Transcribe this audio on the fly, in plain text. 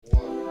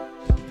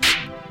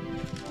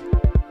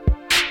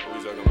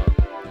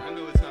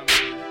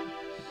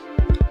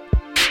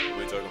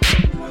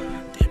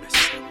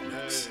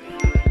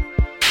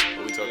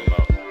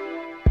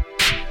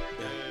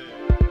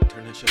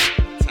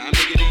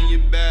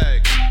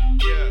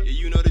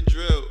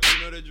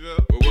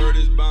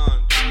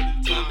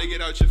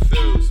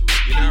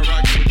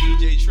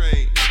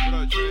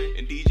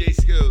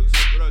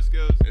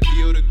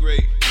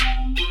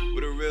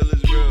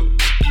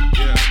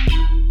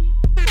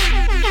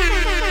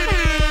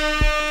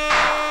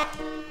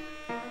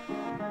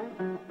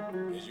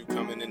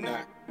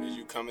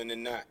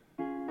not?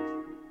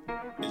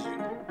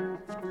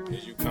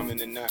 Is you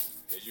coming or not?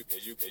 Is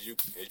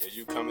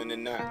you coming or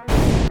not?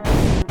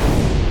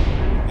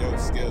 Yo,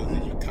 Skills,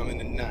 is you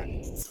coming or not?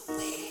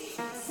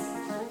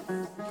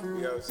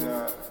 We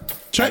outside.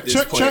 At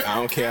this point, I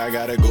don't care, I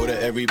gotta go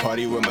to every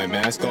party with my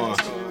mask on.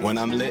 When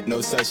I'm lit,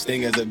 no such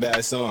thing as a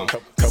bad song.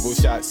 Couple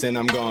shots and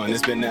I'm gone,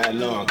 it's been that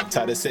long.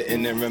 Tired of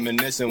sitting and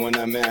reminiscing when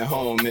I'm at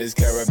home. Is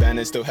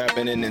Caravan still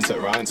happening in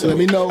Toronto? Let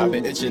me know. I've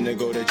been itching to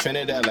go to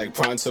Trinidad like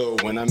pronto.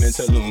 When I'm in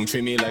Tulum,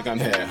 treat me like I'm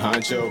head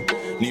honcho.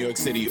 New York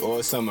City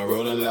all summer,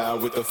 rolling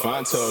loud with the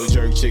Fonto.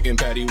 Jerk chicken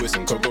patty with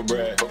some cocoa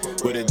bread.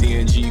 With a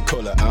D&G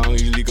cola, I don't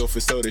usually go for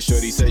soda.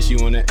 Shorty said she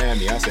wanna add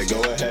me, I said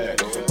go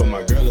ahead. But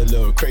my girl a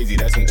little crazy,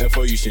 that's some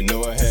info you should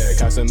know ahead.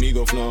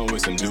 Casamigo flowing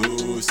with some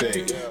Douce.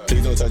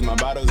 Please don't touch my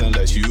bottles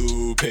unless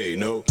you pay.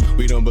 No,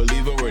 we don't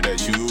believe a word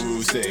that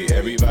you say.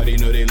 Everybody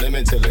know they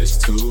limit till it's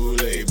too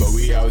late. But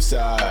we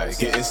outside,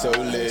 getting so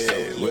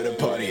lit. With a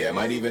party, I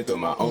might even throw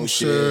my own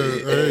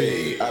shit.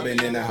 Hey, I've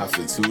been in the house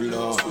for too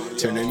long.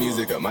 Turn the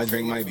music up, my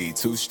drink might be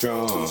too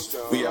strong.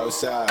 We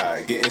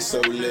outside, getting so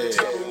lit.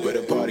 With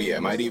a party, I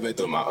might even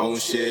throw my own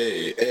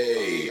shit.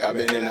 Hey, I've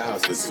been in the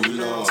house for too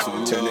long.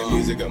 Turn the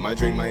music up, my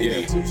drink might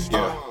be too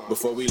strong.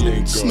 Before we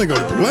link this nigga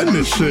blend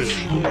this shit.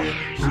 She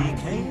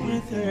came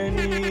with her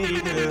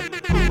nigga.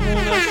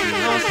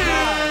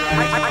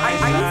 Are you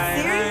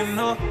serious?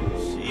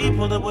 She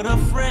pulled up with her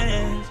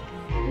friends.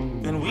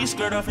 Then we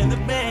skirt off in the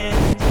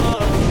bed.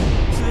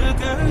 Took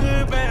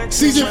her back.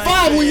 Season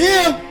 5, we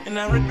here. And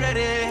I regret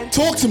it.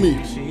 Talk to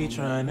me. She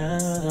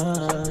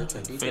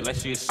tryna feel like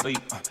she asleep.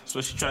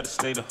 So she tried to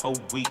stay the whole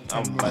week.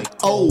 I'm like,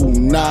 oh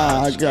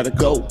nah, I gotta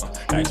go.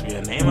 Ask me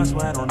her name, I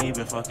swear I don't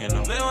even fucking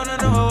know. They wanna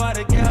know why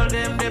the girl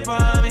them dip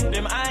on me.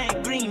 Them I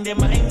ain't green,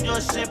 them I ain't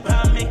just ship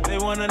on me. They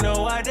wanna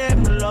know why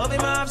them love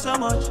him off so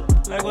much.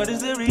 Like what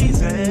is the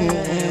reason?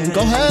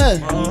 Go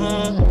ahead.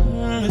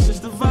 It's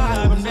just the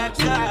vibe and that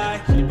guy.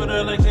 She put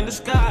her legs in the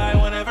sky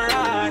whenever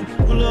I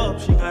pull up.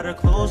 She got her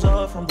clothes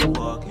off from the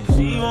walk and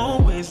she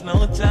won't waste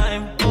no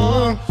time. She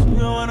don't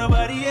want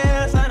nobody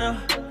else, I know.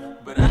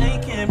 But I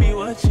can't be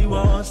what she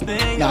wants.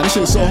 Nah, this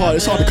shit is so hard.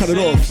 It's hard to cut it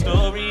off.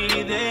 Story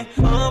they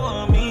all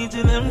want me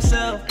to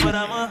themselves, but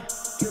I'm a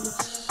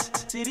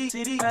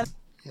city.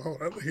 Oh,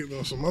 I think he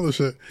knows some other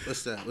shit.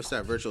 What's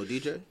that? Virtual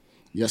DJ?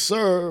 Yes,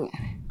 sir.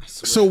 I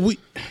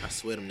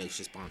swear them niggas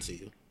should sponsor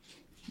you.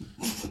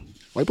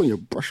 Why you putting your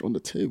brush on the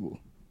table?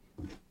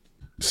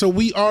 So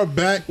we are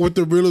back with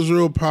the Real is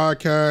Real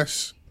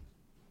podcast.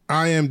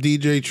 I am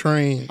DJ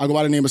Train. I go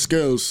by the name of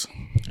Skills.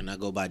 And I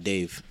go by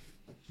Dave.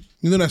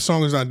 You know that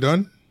song is not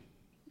done?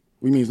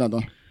 What do you mean it's not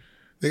done?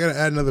 They gotta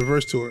add another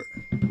verse to it.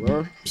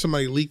 Where?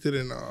 Somebody leaked it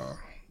and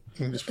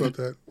just put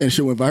that. And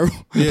shit went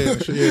viral? Yeah,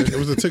 it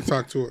was a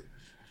TikTok to it.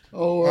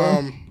 Oh,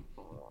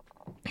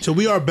 So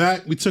we are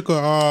back. We took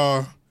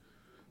a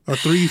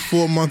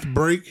 3-4 month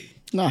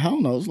break. Nah,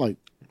 hell no. It was like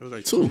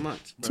 2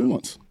 months. Bro. 2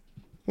 months.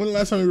 When the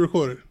last time we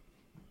recorded?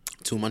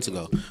 2 months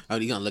ago. Oh,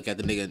 you gonna look at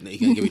the nigga? He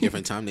gonna give you a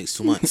different time next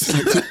 2 months.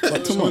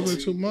 Like 2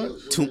 months. 2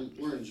 months?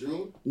 We're in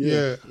June?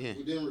 Yeah. Yeah.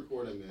 We didn't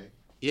record in May.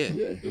 Yeah.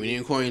 We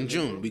didn't record in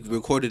June. We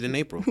recorded in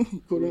April.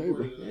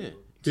 Yeah.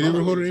 Did you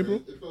record in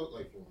April? It felt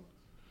like 4 months.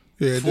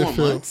 Yeah, it 4 did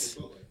feel. months.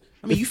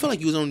 I mean, you feel like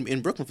you was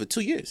in Brooklyn for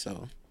 2 years,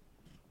 so.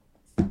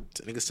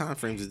 Niggas' time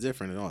frames is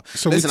different at all.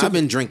 So listen, I've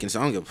been drinking, so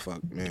I don't give a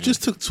fuck, man.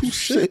 Just took 2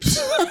 sips.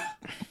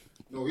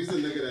 No, he's a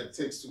nigga that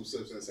takes 2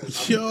 sips and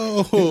says,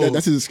 Yo.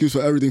 That's his excuse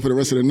for everything for the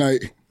rest of the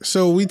night.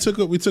 So we took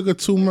a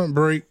 2-month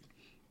break.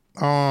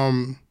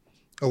 A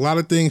lot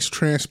of things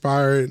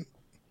transpired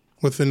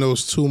within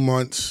those 2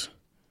 months.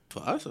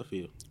 For us or for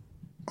you?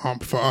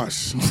 For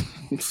us.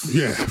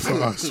 Yeah,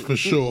 for us, for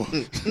sure.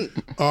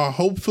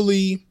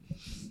 Hopefully,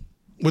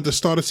 with the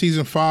start of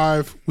season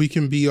 5, we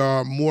can be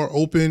more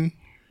open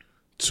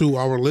to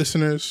our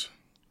listeners.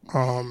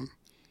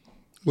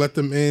 Let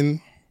them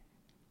in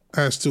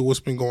as to what's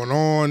been going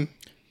on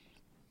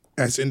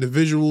as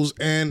individuals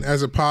and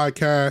as a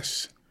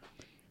podcast.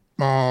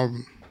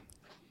 To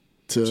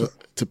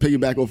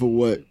piggyback off of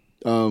what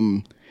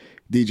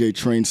DJ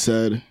Train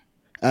said,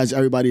 as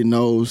everybody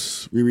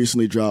knows, we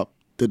recently dropped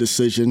The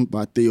Decision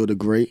by Theo the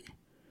Great.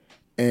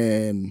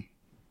 And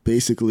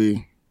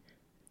basically,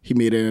 he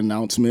made an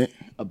announcement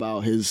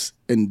about his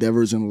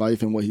endeavors in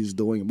life and what he's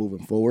doing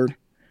moving forward.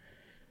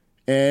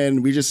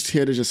 And we just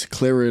here to just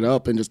clear it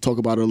up and just talk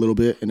about it a little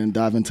bit and then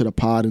dive into the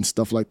pod and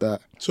stuff like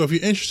that. So if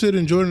you're interested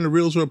in joining the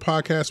Real Zero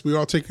podcast, we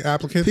are taking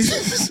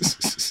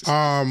applicants.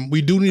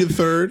 We do need a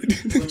third.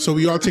 So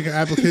we are taking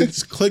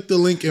applicants. Click the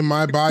link in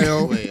my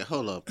bio. Wait,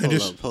 hold up. Y'all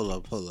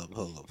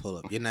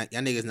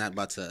niggas not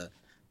about to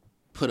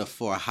put a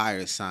for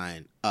hire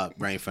sign up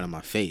right in front of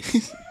my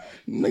face.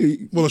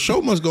 Well, the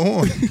show must go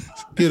on.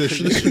 Yeah, the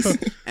show.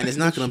 And it's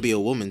not gonna be a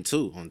woman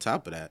too. On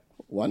top of that,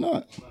 why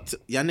not?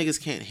 Y'all niggas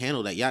can't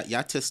handle that. Y'all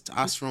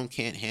testosterone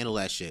can't handle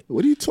that shit.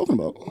 What are you talking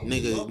about?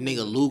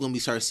 Nigga Lou gonna be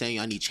start saying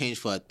I need change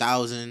for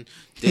 1,000.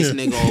 This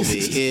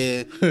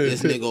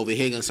nigga over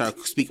here gonna start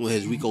speaking with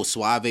his Rico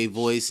Suave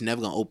voice.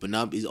 Never gonna open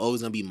up. He's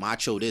always gonna be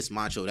macho this,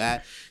 macho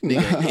that.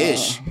 Nigga,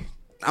 ish.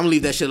 I'm gonna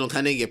leave that shit alone.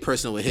 I didn't get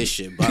personal with his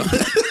shit, but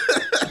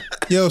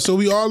Yo, so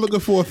we are looking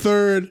for a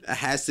third. it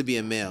has to be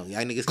a male.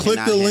 Y'all niggas Click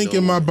cannot the link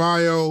in handle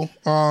my one.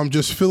 bio.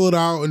 Just fill it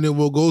out, and then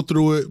we'll go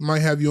through it.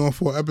 Might have you on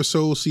for an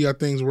episode, see how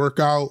things work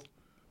out.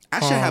 I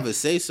should have a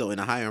say so in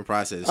the hiring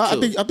process too.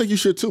 I think you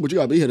should too, but you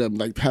gotta be here to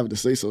like have to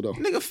say so though.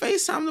 Nigga,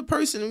 FaceTime the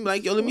person and be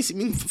like, yo, let me see,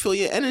 me feel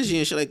your energy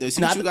and shit like that.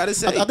 See what you gotta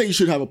say. I think you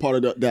should have a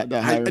part of that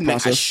hiring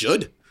process. I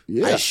should.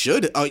 Yeah. I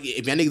should.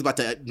 If y'all niggas about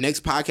the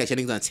next podcast, y'all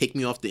niggas gonna take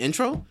me off the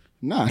intro?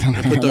 Nah.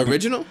 Put the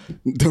original?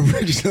 The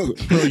original.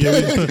 Oh, yeah,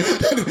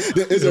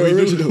 It's an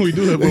original. we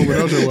do have one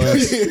without your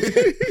ass.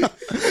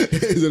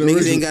 It's an Niggas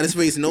original. ain't got to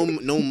space no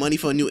money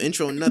for a new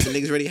intro or nothing.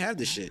 Niggas already have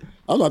this shit.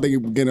 I'm not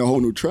thinking getting a whole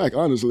new track,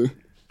 honestly.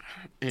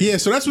 Yeah,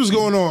 so that's what's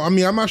going on. I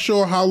mean, I'm not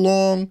sure how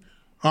long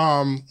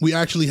we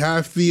actually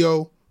have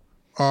Theo.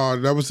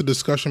 That was the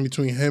discussion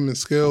between him and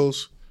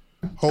Skills.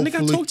 I think I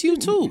Hopefully, talked to you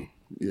too.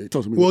 Yeah, he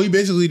talks to me. well, he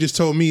basically just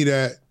told me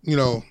that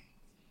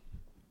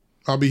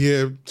I'll be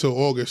here till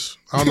August.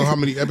 I don't know how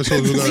many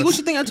episodes we're See, gonna. what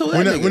you think I told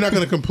that nigga? We're not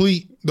gonna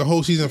complete the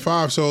whole season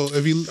 5. So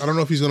I don't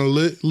know if he's gonna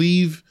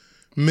leave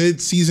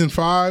mid season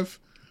 5,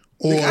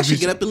 or Nigga, I if should he's,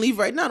 get up and leave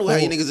right now the way how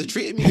you niggas are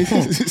treating me.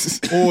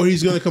 or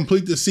he's gonna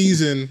complete the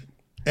season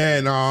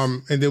and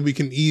then we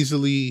can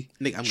easily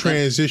Nigga, I'm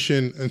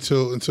transition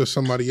until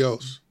somebody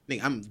else.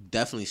 Nigga, I'm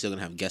definitely still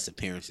gonna have guest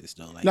appearances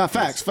though. Like, Nah,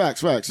 facts.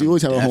 You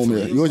always have a home here.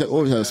 Definitely. You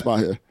always have a spot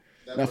here.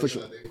 That Nah, for person,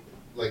 sure. I think,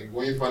 like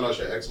when you find out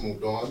your ex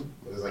moved on,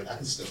 it's like I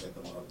can still hit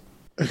them up.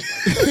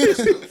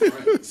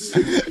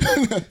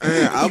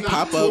 I'll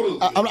pop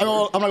up. I'm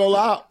not gonna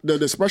lie. The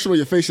expression on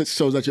your face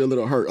shows that you're a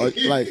little hurt. Do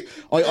you How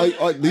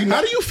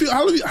not? do you feel?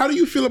 How do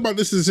you feel about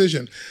this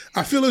decision?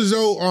 I feel as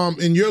though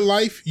in your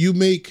life you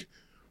make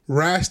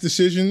rash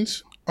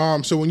decisions.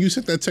 So when you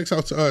sent that text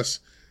out to us,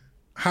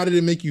 how did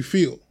it make you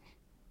feel?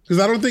 Because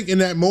I don't think in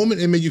that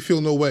moment it made you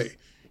feel no way.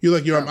 You're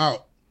like, I'm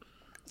out.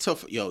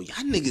 Tough, yo, y'all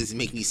niggas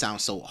make me sound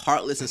so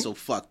heartless and so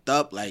fucked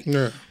up. Like,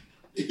 Yeah.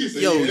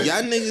 yo,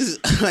 y'all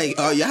niggas, like,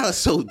 oh, y'all are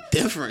so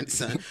different,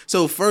 son.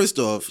 So first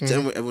off, to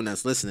everyone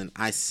that's listening,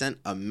 I sent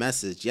a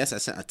message. Yes, I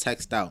sent a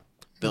text out,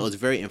 but it was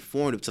very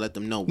informative to let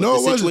them know what No, the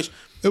it wasn't. situation.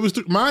 It was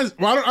mine.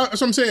 That's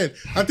what I'm saying.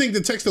 I think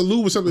the text to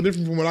Lou was something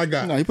different from what I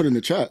got. No, he put it in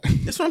the chat.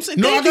 That's what I'm saying.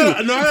 No, Thank I got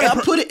you. a- no, I got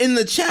a I put it in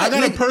the chat. I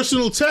got a nigga.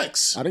 personal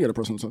text. I didn't get a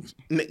personal text.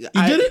 Nigga, You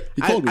I, did it?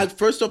 He called me. I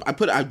first off, I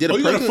did a Oh,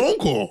 you got a personal. phone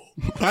call.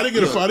 I didn't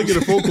get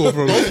a phone call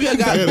from Both of y'all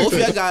got I got a both of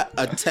y'all text. got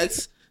a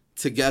text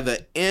together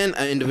and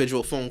an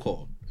individual phone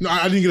call. No,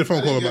 I didn't get a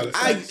phone call about it.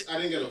 I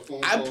didn't get a phone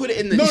I call. put it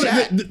in the No,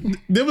 chat.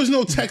 there was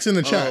no text in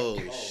the chat. Oh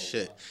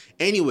shit.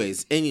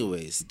 Anyways,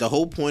 the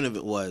whole point of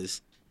it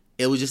was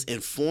just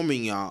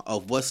informing y'all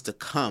of what's to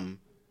come,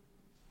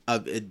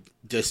 of it,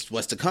 just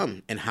what's to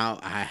come, and how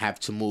I have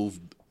to move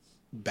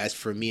best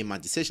for me and my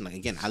decision. Like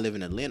again, I live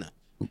in Atlanta,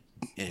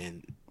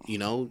 and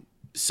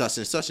such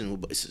and such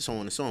and so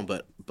on and so on.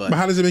 But But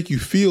how does it make you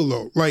feel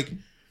though? Like,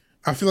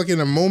 I feel like in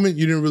a moment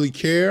you didn't really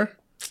care,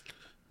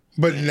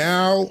 but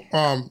now,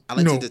 I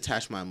like to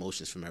detach my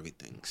emotions from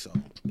everything. So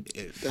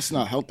if That's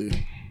not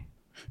healthy.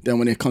 Then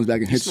when it comes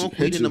back and hits smoke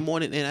weed in you, the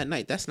morning and at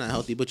night, that's not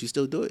healthy, but you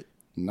still do it.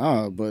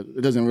 nah, but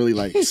it doesn't really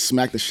like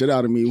smack the shit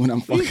out of me when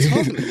I'm What fucking. you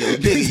talking about? Yo,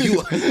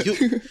 nigga,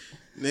 you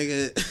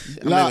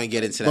nigga. I'm not even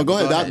get into that. But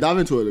go ahead, dive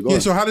into it. Go yeah.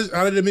 ahead. So how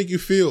did it make you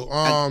feel?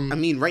 I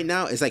mean, right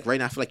now I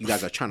feel like you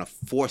guys are trying to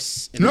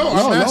force. No, I'm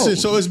No. asking.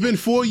 So it's been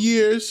 4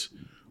 years.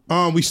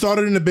 We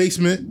started in the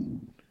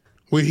basement.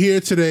 We're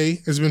here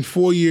today. It's been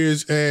 4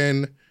 years,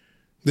 and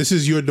this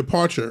is your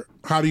departure.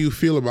 How do you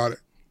feel about it?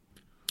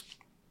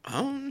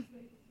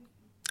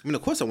 I mean,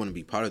 of course, I want to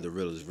be part of the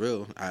Real is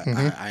Real.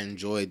 I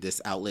enjoyed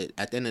this outlet.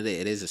 At the end of the day,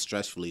 it is a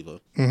stress reliever.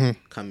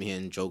 Come here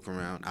and joke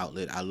around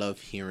outlet. I love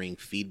hearing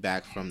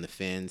feedback from the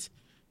fans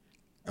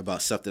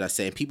about stuff that I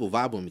say, and people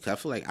vibe with me because I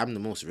feel like I'm the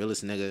most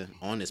realest nigga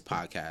on this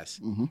podcast.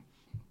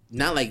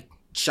 Not like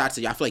shots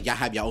at y'all. I feel like y'all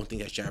have your own thing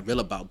that y'all real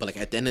about, but like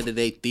at the end of the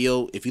day,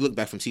 Theo, if you look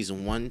back from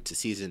season 1 to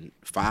season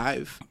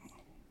 5,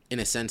 in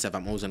a sense of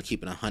I'm always gonna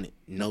keep it 100,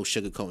 no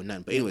sugarcoating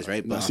nothing. But anyways,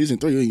 right? Nah, But season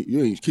 3,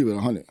 you ain't keep it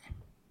 100.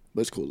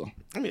 But it's cool though.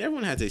 I mean,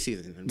 everyone has their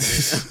season.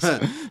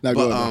 Nah,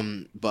 go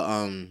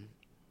ahead,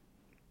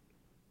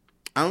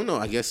 I don't know.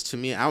 I guess to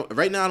me,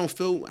 right now I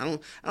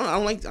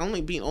don't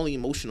like being only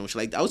emotional.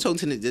 Like I was talking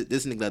to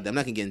this nigga. I'm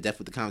not gonna get in depth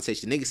with the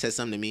conversation. The nigga said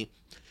something to me.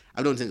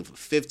 I've known this nigga for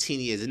 15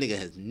 years. The nigga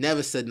has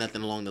never said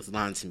nothing along those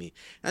lines to me.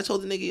 And I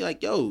told the nigga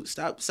like, "Yo,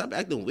 stop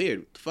acting weird.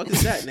 What the fuck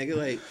is that, nigga?"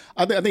 Like,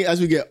 I think as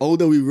we get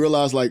older, we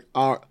realize like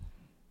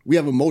we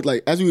have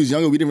like as we was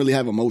younger, we didn't really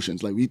have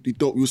emotions. Like we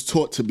thought we was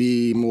taught to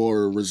be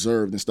more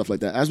reserved and stuff like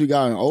that. As we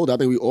got older, I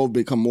think we all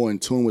become more in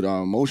tune with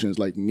our emotions.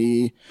 Like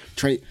me,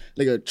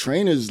 a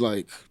trainer's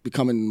like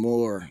becoming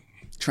more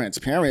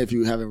transparent. If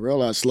you haven't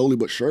realized, slowly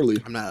but surely.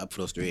 I'm not up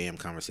for those 3 a.m.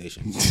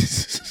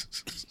 conversations.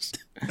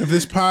 If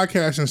this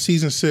podcast in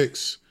season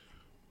 6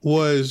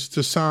 was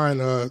to sign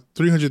a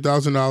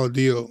 $300,000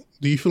 deal,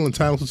 do you feel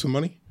entitled to some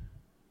money?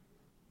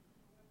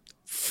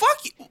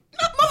 Fuck you,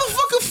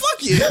 motherfucker.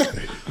 Fuck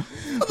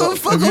you.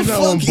 If you're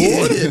not on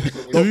board,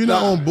 if you're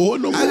not on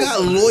board no more. I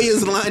got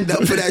lawyers lined up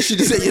for that shit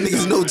to say your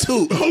niggas know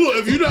too. Hold on,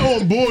 if you're not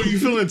on board, you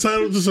feel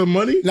entitled to some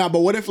money? Nah, but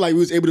what if like we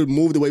was able to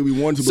move the way we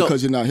wanted to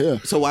because you're not here?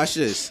 So watch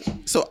this.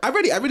 So I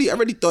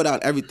already thought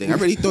out everything.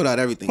 Hold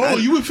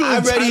on, you would feel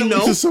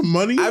entitled to some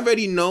money? I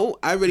already know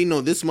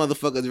this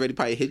motherfucker's already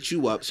probably hit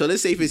you up. So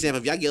let's say, for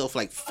example, if y'all get off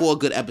like 4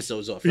 good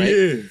episodes off, right?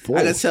 Yeah.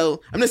 I can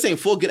tell. I'm just saying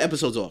 4 good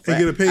episodes off, right?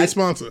 And get a paid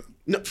sponsor.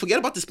 No, forget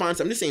about the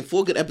sponsor. I'm just saying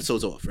 4 good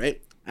episodes off,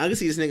 right? I can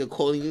see this nigga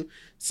calling you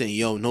saying,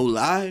 "Yo, no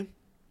lie,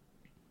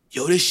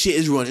 yo, this shit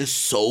is running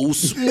so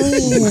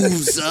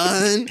smooth,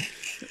 son."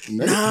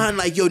 Nah,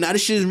 like yo, now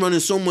this shit is running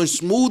so much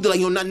smoother.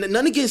 Like yo,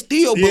 none against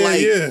Theo, but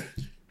like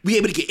we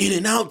able to get in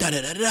and out, no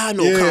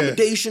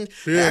accommodation.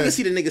 Yeah. I can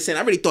see the nigga saying,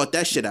 I already thought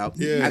that shit out.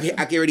 Yeah.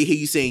 I can already hear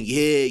you saying,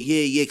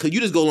 yeah, because you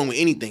just go along with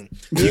anything.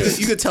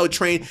 You could tell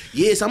Train,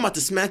 yes, I'm about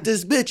to smack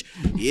this bitch.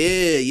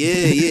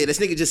 Yeah. This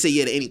nigga just say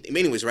yeah to anything. But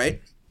anyways,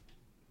 right?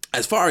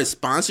 As far as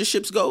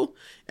sponsorships go,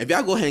 if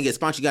y'all go ahead and get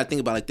sponsored, you got to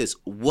think about it like this.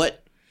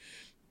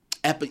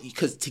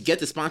 Because to get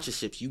the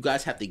sponsorships, you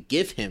guys have to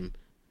give him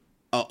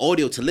an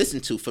audio to listen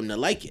to from the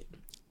Like It.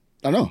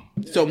 I know.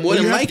 So more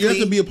than likely, you have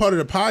to be a part of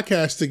the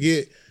podcast to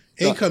get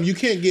income. You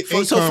can't get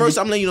income. So first,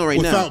 I'm letting you know right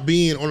now. Without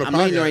being on a podcast. I'm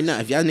letting you know right now.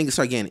 If y'all niggas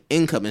start getting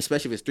income,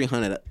 especially if it's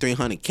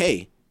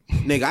 300K,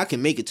 nigga, I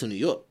can make it to New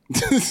York.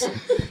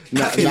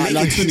 I can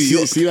make it to New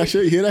York. See that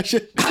shit? You hear that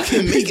shit? I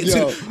can make it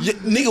to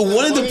nigga.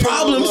 One of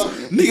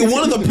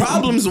the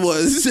problems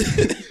was.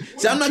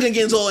 See, I'm not gonna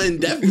get into all in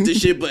depth with this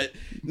shit, but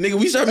nigga,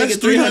 we start making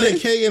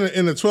 300K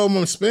in a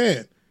 12-month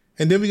span.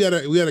 And then we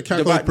gotta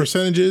calculate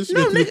percentages.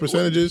 No, nigga,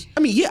 percentages.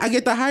 I mean, yeah, I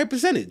get the higher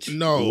percentage.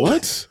 No,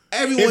 what?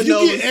 Everyone if you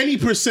knows. get any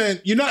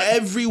percent, you're not.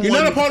 Everyone. You're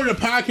not a part of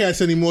the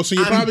podcast anymore. So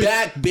you're I'm probably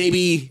back,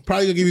 baby.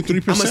 Probably gonna give you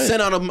 3%. I'm gonna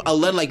send out a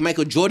letter like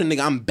Michael Jordan,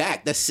 nigga. I'm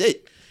back. That's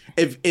it.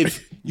 If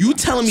you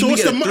telling me so we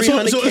it's get a the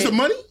 300K, so it's the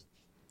money.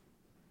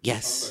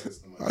 Yes.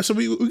 So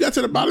we got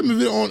to the bottom of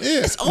it on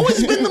air. It's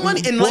always been the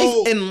money in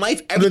life. In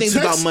life, everything's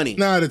about money.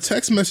 Nah, the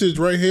text message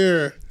right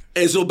here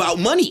is about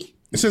money.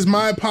 It says,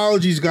 "My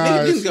apologies,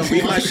 guys." Nigga, gonna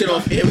read my shit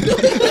off him. I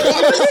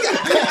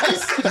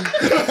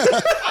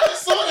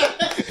saw that.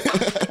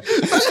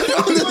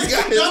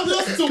 Y'all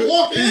just to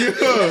walk in.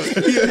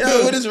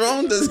 Yo, what is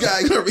wrong with this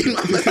guy? Gonna read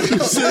my message.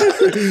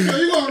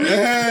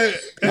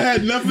 It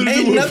had nothing to do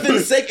Ain't with nothing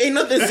sacred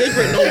no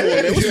more,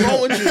 man. What's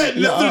wrong with you? It had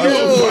nothing to do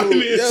with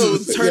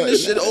finances. Turn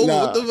this shit over.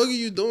 Nah. What the fuck are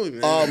you doing,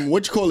 man?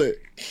 What you call it?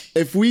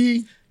 If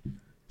we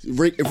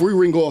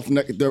ring off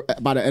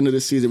by the end of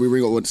this season, we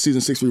ring off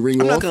season 6. We ring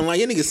I'm off. not gonna lie,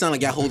 your niggas sound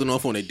like y'all holding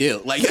off on a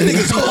deal. Like your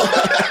niggas.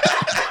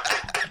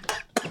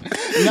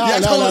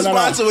 Y'all told the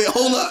sponsor, wait,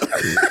 hold up.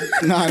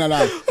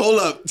 Nah. Hold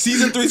up.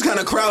 Season 3 is kind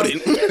of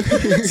crowded.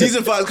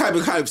 Season 5 is kind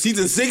of crowded.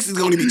 Season 6 is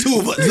going to be 2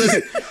 of us.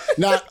 Listen.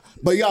 Nah,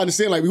 but you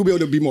understand, like, we'll be able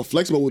to be more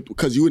flexible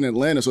because you in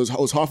Atlanta, so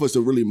it's hard for us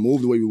to really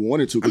move the way we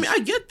wanted to. I mean, I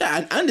get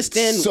that. I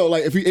understand. So,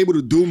 like, if you're able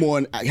to do more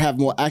and have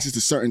more access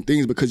to certain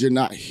things because you're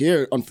not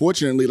here,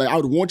 unfortunately, like, I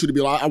would want you to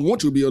be like, I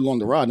want you to be along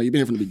the ride. Now, you've been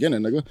here from the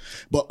beginning, nigga.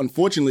 But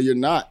unfortunately, you're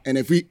not. And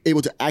if we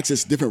able to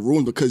access different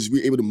rooms because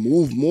we're able to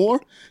move more,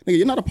 nigga,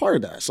 you're not a part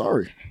of that.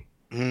 Sorry.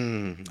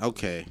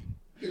 Okay.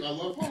 I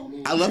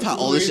love how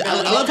all this shit.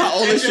 I love how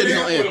all this shit is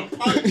on air.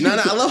 No,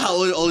 I love how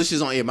all this shit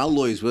is on air. My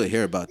lawyers will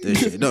hear about this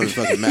shit. It don't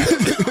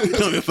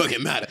even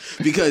fucking matter.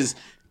 Because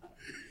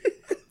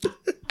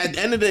at the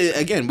end of the day,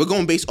 again, we're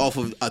going based off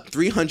of a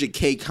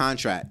 300K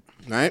contract,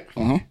 right?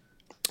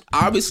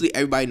 Obviously,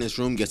 everybody in this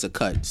room gets a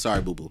cut.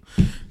 Sorry, boo boo.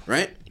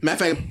 Right?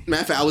 Matter of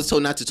fact, I was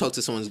told not to talk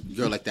to someone's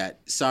girl like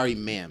that. Sorry,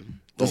 ma'am.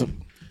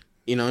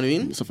 You know what I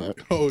mean? That's a fact.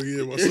 Oh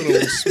yeah, my son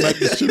will smack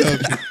the shit out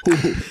of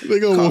you. They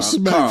gonna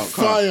smack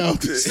fire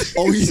out this.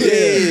 Oh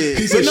yeah.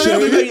 He's a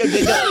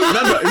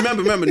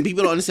remember,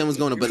 people don't understand what's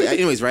going on. But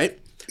anyways, right?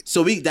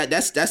 So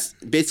that's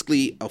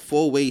basically a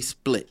 4-way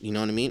split. You know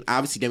what I mean?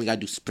 Obviously, then we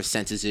gotta do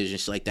percentages and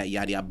shit like that.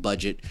 Yada yada,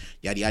 budget,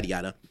 yada yada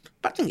yada.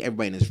 But I think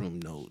everybody in this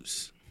room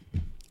knows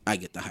I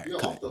get the higher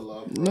cut.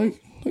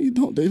 No, you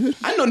don't, David.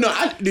 I know.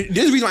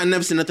 There's a reason why I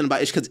never said nothing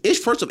about Ish, because Ish,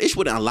 first off, Ish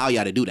wouldn't allow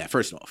y'all to do that,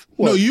 first off.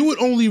 No, you would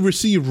only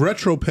receive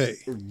retro pay.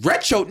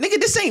 Retro? Nigga,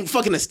 this ain't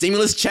fucking a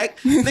stimulus check.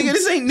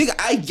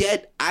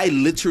 Nigga, I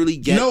literally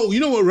get. No, you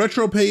know what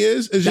retro pay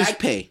is? It's back just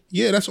pay.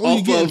 Yeah, that's all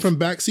you get from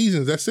back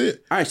seasons. That's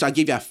it. All right, so I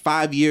gave y'all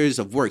 5 years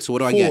of work. So what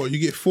do I get? 4. You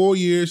get 4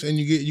 years, and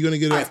you're gonna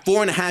get. All right,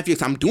 4.5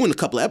 years. I'm doing a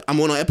couple.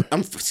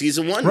 I'm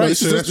season 1. Right,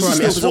 This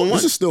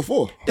is still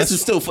 4. This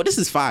is still 4. This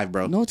is 5,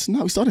 bro. No, it's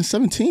not. We started in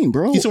 17,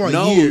 bro. He's talking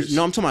about years.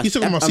 No, I'm talking about. He's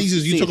talking about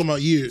seasons. You talking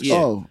about years. Yeah.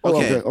 Oh,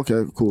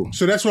 okay, cool.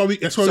 So that's why we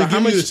give you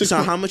the 6. So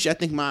how much I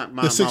think my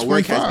the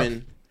work has 6.5.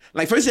 been.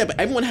 Like, for example,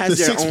 everyone has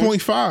The their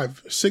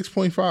 6.5.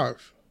 6.5.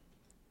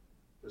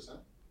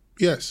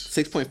 Yes.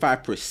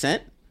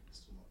 6.5%.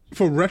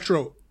 For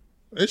retro.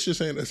 It's just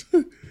saying this.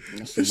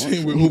 It's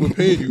saying we're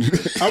overpaying you.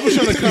 I was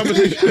trying to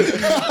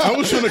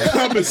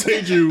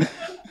compensate you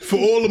for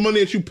all the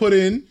money that you put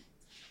in.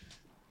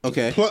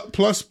 Okay.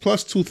 Plus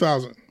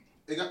 2,000.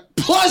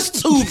 Plus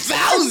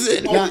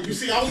 2,000. Oh, you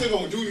see, I wasn't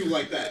gonna do you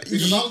like that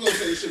because I was gonna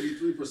say it should be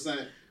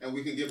 3%. and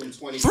we can give him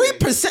 20.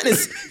 3%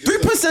 is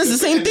 3% is the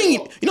same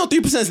thing. You know,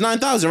 3% is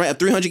 9,000, right? At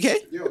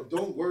 300K. Yo,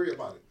 don't worry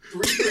about it.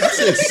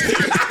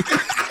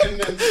 3%. And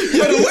then,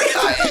 Yo, the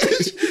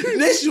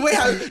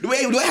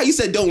way how you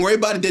said don't worry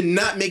about it did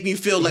not make me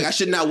feel like I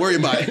should not worry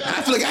about it.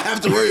 I feel like I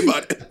have to worry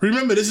about it.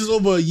 Remember, this is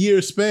over a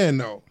year span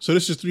though, so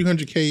this is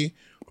 300K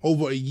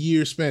over a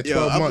year span, 12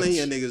 Yo, I'm months. letting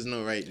your niggas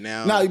know right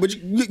now. Nah, but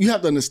you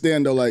have to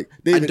understand though, like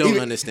I don't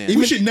understand.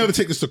 We should never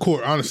take this to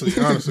court, honestly.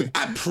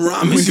 I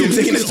promise you, I'm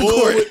taking this to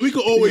court. We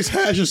could always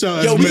hash this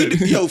out Yo, as men.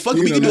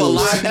 we could do a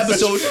live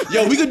episode.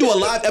 Yo, we could do a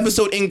live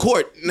episode in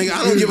court. Nigga,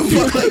 I don't give a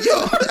fuck. Like,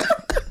 yo.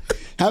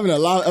 having a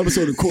live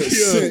episode of court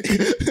sick.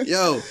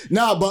 Yo.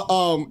 Nah, but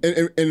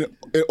in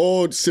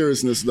all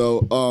seriousness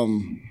though,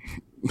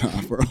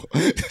 nah, bro.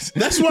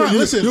 That's why.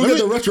 Listen, you get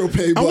the retro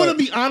pay. I want to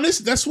be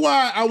honest. That's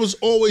why I was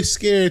always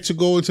scared to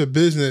go into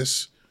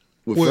business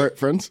with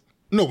friends.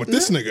 No, with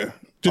this nigga,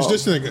 just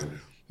this nigga,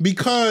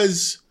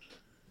 because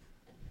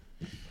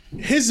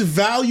his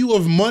value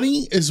of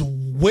money is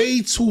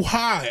way too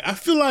high. I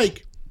feel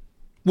like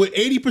with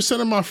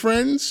 80% of my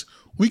friends,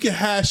 we can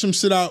hash some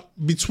shit out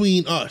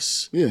between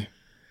us. Yeah.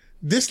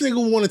 This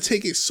nigga want to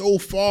take it so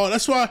far.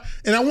 That's why,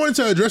 and I wanted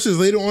to address this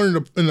later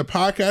on in the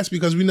podcast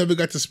because we never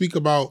got to speak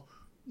about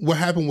what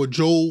happened with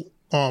Joe,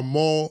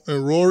 Maul,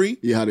 and Rory.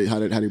 Yeah, how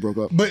they broke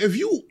up. But if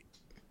you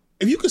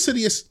consider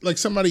like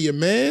somebody your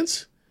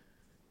mans,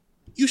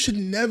 you should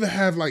never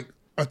have like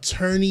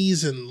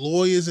attorneys and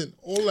lawyers and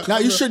all that. Now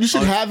you should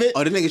have it.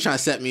 Oh, the nigga trying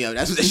to set me up.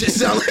 That's what that shit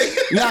sound like.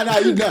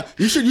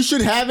 You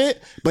should have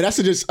it, but that's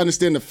to just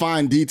understand the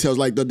fine details,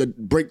 like the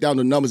break down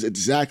the numbers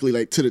exactly,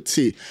 like to the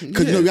T.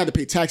 Because you got to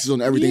pay taxes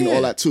on everything and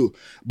all that too.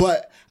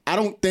 But I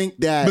don't think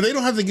that. But they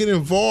don't have to get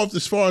involved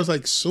as far as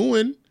like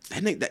suing.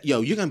 That nigga,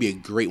 you're gonna be a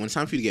great one.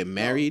 Time for you to get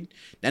married.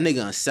 That nigga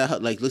gonna set her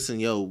like, listen,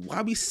 yo,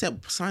 why be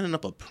signing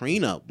up a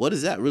prenup? What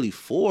is that really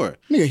for?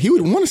 Nigga, he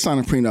would want to sign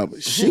a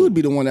prenup. She would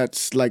be the one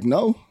that's like,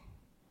 no.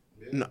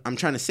 No, I'm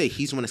trying to say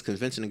he's the one that's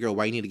convincing the girl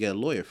why you need to get a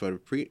lawyer for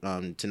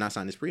the to not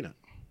sign this prenup.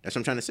 That's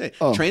what I'm trying to say.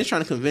 Oh. Train's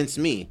trying to convince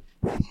me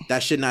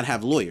that should not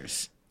have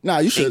lawyers. Nah,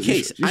 you should. In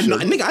case you I know,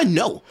 should. nigga, I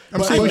know.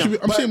 I'm saying we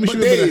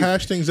should be able to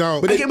hash things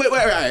out. Okay, wait,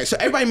 all right. So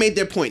everybody made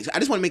their points. I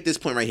just want to make this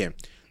point right here.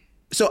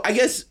 So I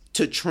guess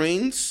to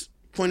Train's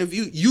point of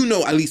view, you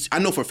know, at least I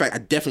know for a fact, I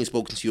definitely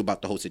spoken to you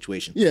about the whole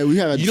situation. Yeah, we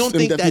have. You don't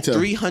think that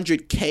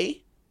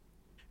 300K,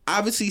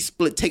 obviously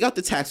split, take out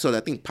the tax, so I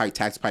think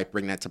tax pipe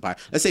bring that to pipe.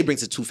 Let's say it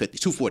brings it 250,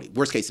 240.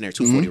 Worst case scenario,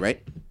 240,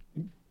 right?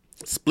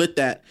 Split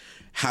that.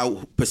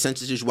 How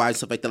percentages wise,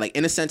 stuff like that. Like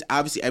in a sense,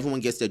 obviously everyone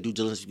gets their due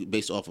diligence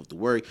based off of the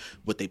work,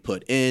 what they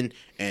put in,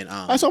 and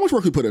That's how much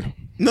work we put in.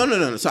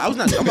 No. So I was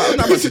not about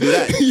to do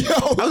that. Yo.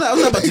 I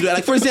was not about to do that.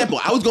 Like for example,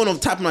 I was going off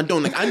the top of my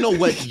dome. Like I know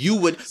what you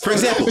would. For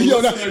example,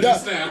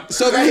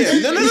 so right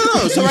here,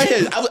 no. So right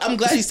here, I'm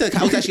glad he said.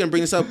 I was actually gonna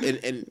bring this up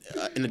in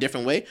a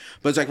different way,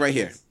 but it's like right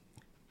here.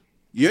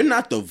 You're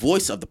not the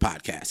voice of the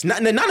podcast.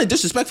 Not in a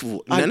disrespectful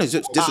way. I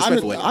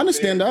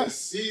understand that.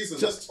 Season,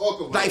 let's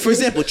talk about Like for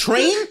example,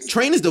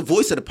 Train is the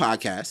voice of the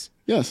podcast.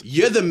 Yes.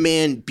 You're the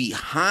man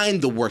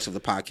behind the works of the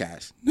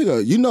podcast.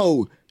 Nigga, you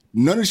know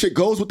none of the shit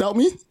goes without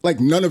me? Like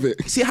none of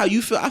it. See how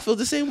you feel? I feel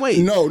the same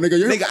way. No,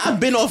 nigga, I've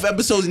been off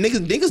episodes.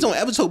 Niggas don't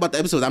ever talk about the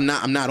episodes I'm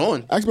not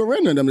on. Ask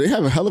Miranda and them. They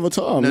have a hell of a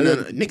time. No.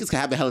 Niggas can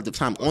have a hell of a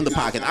time on the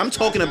podcast. I'm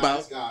talking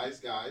about.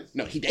 guys.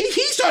 No, he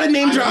started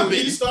name dropping.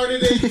 He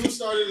started it. You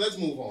started. Let's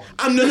move on.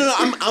 I'm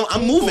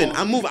moving.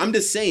 I'm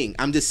just saying.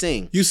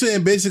 You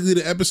saying basically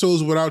the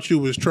episodes without you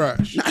was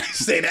trash. I didn't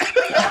say that.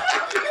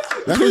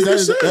 That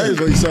is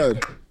what he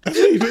said.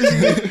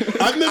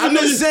 I'm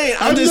just saying.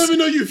 I never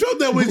know you felt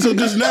that way until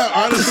just now.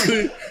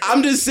 Honestly,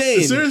 I'm just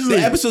saying. Seriously.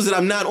 The episodes that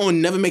I'm not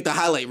on never make the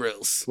highlight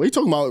reels. What are you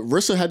talking about?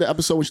 Rissa had the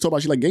episode when she talked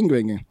about she like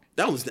gangbanging.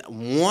 That was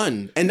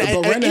one. And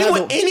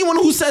Miranda anyone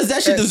who says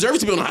that shit deserves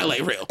to be on the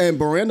highlight reel. And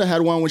Miranda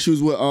had one when she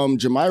was with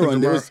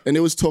Jamira and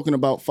they was talking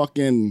about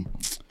fucking.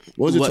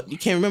 What was it? You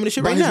can't remember the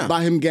shit right now.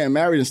 By him getting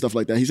married and stuff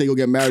like that. He said he'll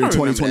get married in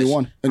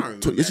 2021.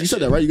 You said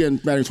that, right? You're getting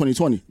married in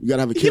 2020. You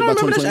gotta have a kid by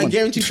 2021. I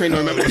guarantee Train don't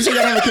remember that. You said you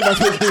gotta have a kid by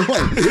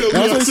 2021.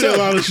 That's what he said. A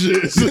lot of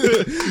shit.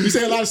 You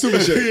say a lot of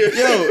stupid shit.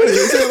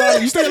 Yo,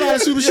 you say a lot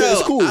of stupid shit.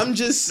 It's cool. I'm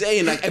just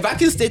saying, like, if I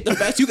can state the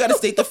facts, you gotta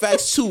state the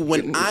facts too.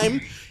 When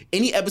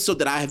any episode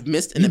that I have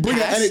missed in the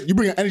past, you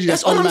bring an energy.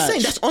 That's all I'm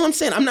saying. That's all I'm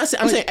saying. I'm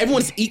saying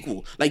everyone's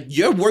equal. Like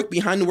your work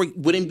behind the work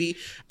wouldn't be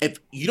if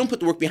you don't put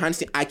the work behind the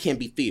scene. I can't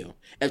be Theo.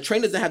 If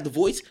Train doesn't have the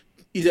voice.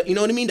 You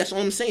know what I mean? That's all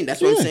I'm saying.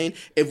 That's what I'm saying.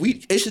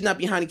 It should not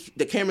be behind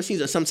the camera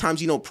scenes or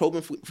sometimes,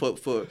 probing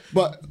for.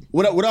 But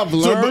what I've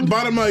learned. So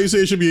bottom line, you say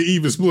it should be an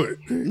even split.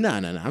 Nah.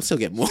 I'm still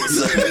getting more.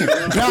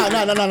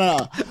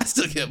 Nah. I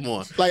still get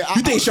more. Like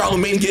you think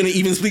Charlamagne getting an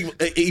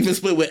even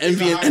split with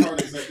Envy and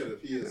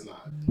Executive. He is not.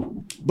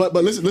 But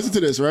listen to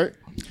this, right?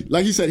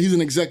 Like he said, he's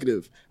an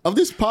executive of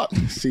this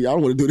See, I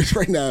don't want to do this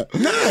right now.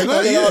 Start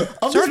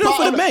it off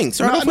with a bang.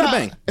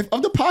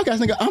 Of the podcast,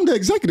 nigga, I'm the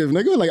executive,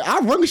 nigga. Like I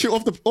run the shit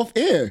off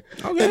air.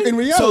 Okay. In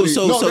reality,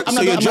 So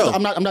you're Joe.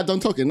 I'm not done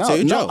talking. No, So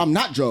you're Joe. I'm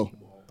not Joe.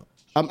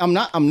 I'm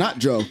not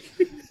Joe.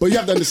 But you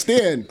have to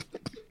understand,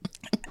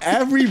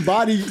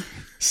 everybody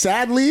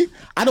Sadly,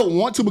 I don't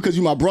want to because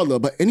you're my brother,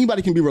 but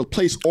anybody can be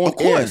replaced on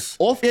air. course.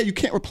 Off air, you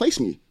can't replace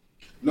me.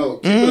 No,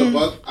 keep it a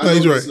buck. I know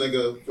he's this right.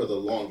 nigga for the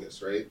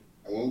longest, right?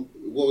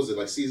 What was it,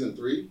 like season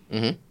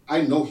 3?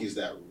 I know he's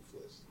that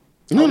ruthless.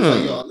 No, I was no, like,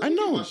 no. yo, let I me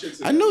get know. my shit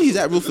together. I know he's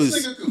that ruthless.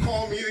 This nigga could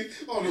call me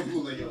on the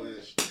blue like, yo,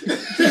 Ash.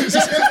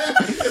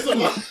 It's a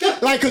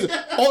lot. Like, cause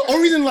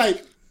only reason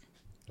like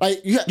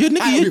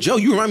You're Joe.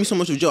 You remind me so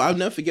much of Joe. I'll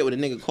never forget what a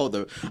nigga called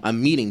a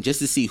meeting just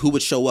to see who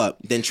would show up.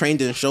 Then Train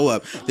didn't show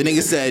up. The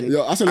nigga said,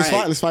 Yo, I said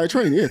let's fire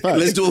Train. Yeah, fine.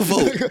 let's do a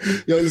vote.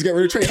 Yo, let's get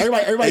rid of Train.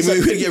 Everybody Hey, said,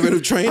 we could get rid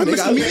of Train.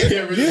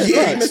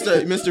 Yeah,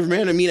 Mr.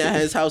 Random meet at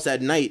his house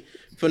at night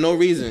for no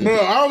reason. Bro,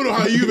 I don't know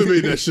how you even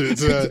made that shit.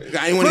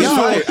 I didn't want to get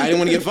fired. I didn't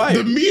want to get fired.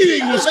 The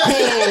meeting was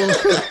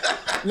called.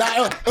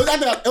 Nah,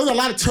 it was a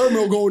lot of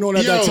turmoil going on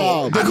at that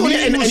time. I couldn't,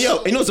 and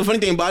yo, you know what's the funny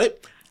thing about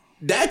it?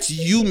 That's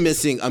you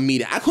missing a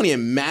meeting. I couldn't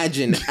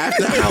imagine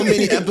after how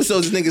many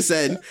episodes this nigga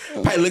said.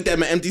 Probably looked at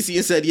my MTC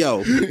and said,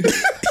 "Yo, should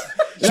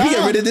we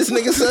get rid of this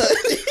nigga,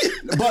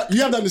 son?" But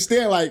you have to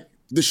understand, like,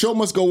 the show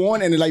must go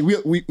on, and like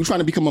we're trying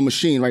to become a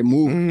machine, right?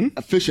 Move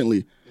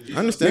efficiently. I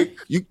understand. Like,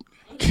 you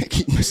can't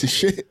keep missing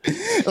shit.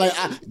 Like,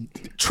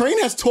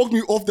 Train has talked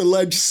me off the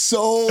ledge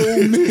so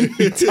many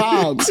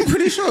times. I'm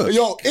pretty sure.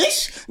 Yo,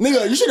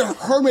 nigga, you should have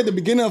heard me at the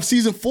beginning of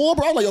season 4,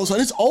 bro. Like, yo,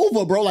 son, it's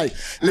over, bro. Like,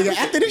 nigga,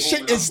 after this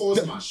shit is.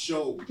 It's my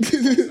show.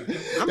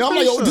 I'm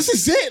like, yo, this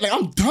is it. Like,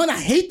 I'm done. I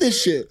hate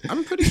this shit.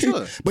 I'm pretty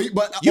sure.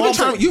 but You've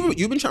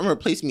been trying to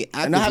replace me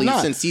actively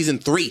not. since season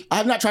 3. I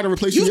have not tried to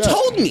replace you You yet.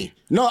 told me.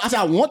 No, I said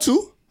I want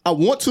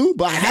to,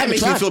 but I That haven't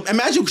makes tried. me feel.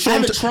 Imagine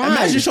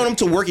showing him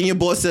to work, and your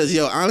boss says,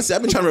 "Yo, honestly,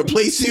 I've been trying to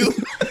replace you."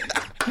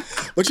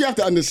 But you have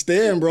to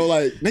understand, bro.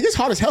 Like, nigga, it's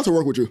hard as hell to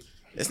work with you.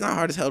 It's not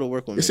hard as hell to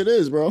work with me. Yes, it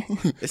is, bro.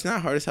 It's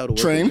not hard as hell to work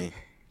Train. with me.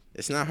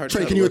 It's not hard.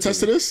 Train, as hell can to you work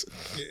attest with to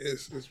me.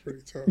 this? It's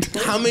pretty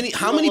tough. How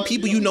many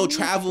people you know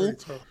travel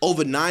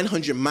over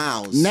 900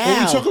 miles? Now. What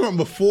are we talking about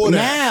before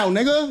that? Now,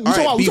 nigga. You All right,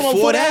 talking about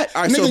before that?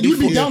 All right, nigga, so you'd be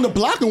before- down the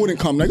block and wouldn't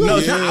come, nigga. No,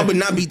 it's not, I would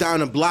not be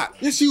down the block.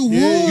 Yes, you would.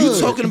 You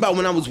talking about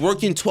when I was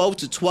working 12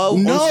 to 12?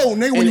 No,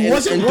 nigga, when you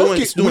wasn't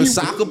working. Doing when you-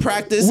 soccer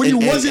practice. When you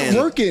and- wasn't and-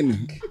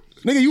 working.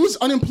 Nigga, you was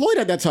unemployed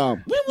at that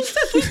time. When was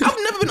that? I've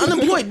never been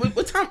unemployed.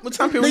 What time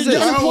period was Nigga, you're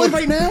this? unemployed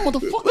right now? What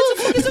the fuck? What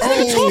the fuck is this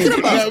nigga talking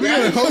about?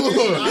 Yeah,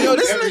 hold on.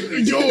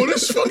 Yo,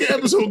 This fucking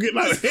episode getting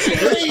out of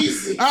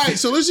hand. All right,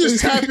 so let's just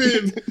tap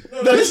in.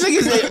 No, this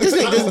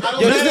nigga,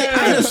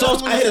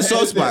 I hit a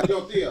soft spot.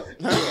 Yo, Theo.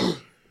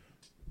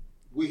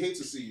 We hate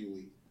to see you leave.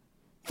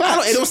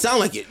 It don't sound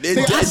like it.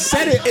 I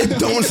said it. It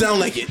don't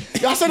sound like it.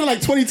 I said it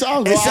like 20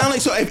 times, bro. It sounds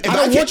like so. If I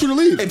don't want you to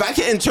leave. If I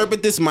can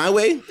interpret this my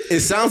way, it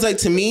sounds like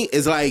to me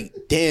is like,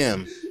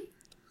 damn,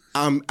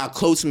 a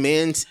close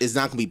man is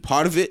not gonna be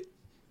part of it.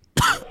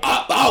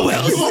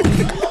 Well,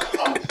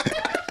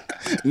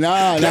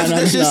 Nah.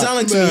 that shit sound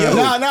like to me. Yo,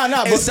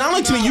 Nah. It sound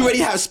like to me you already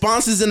have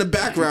sponsors in the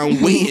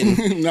background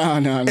waiting. Nah.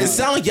 It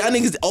sound like y'all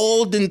niggas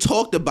all done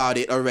talked about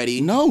it already.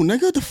 No,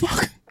 nigga, what the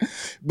fuck?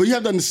 But you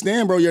have to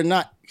understand, bro, you're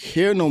not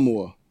here no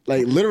more.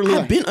 Like, literally.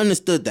 I've been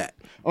understood that.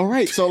 All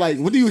right, so, like,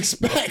 what do you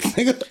expect,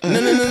 nigga?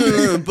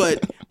 No.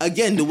 But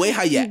again, the way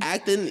how you're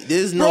acting,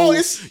 there's no. Bro,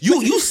 it's-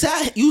 you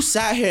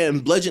sat here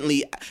and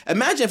bludgeonly.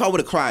 Imagine if I would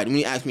have cried when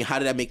you asked me how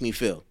did that make me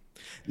feel.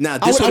 Now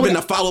this would have been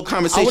a follow-up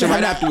conversation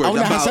right afterwards. I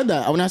wouldn't have about, said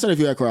that. I wouldn't have said it if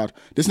you had crowd.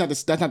 That's not the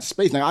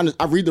space. Like,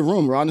 I read the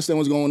room, bro. I understand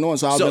what's going on.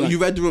 So you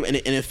read the room and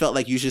it felt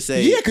like you should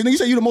say, yeah, because you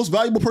said you're the most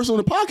valuable person on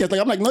the podcast.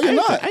 Like, I'm like, no, you're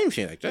not. I didn't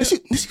say it like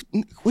that.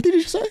 What did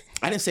you say?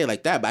 I didn't say it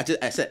like that, but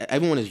I said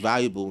everyone is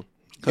valuable.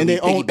 And they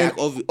own piggyback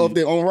over of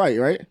their own right,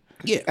 right?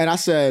 Yeah. And I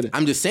said,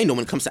 I'm just saying though,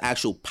 when it comes to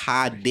actual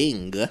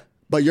podding.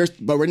 but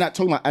we're not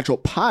talking about actual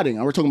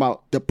podding. We're talking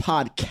about the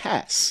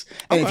podcast.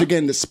 And if you're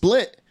getting the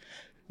split,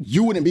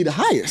 you wouldn't be the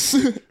highest.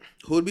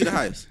 Who would be the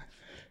highest?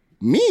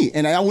 Me,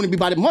 and I wouldn't be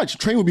by that much.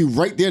 Train would be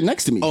right there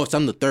next to me. Oh, so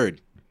I'm the third.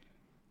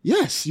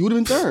 Yes, you would have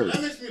been third.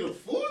 That makes me the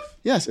fourth?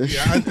 Yes.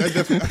 Yeah, I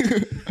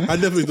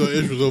definitely thought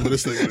Ish was over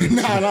this thing.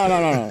 No.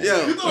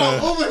 Yo, You thought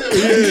I'm over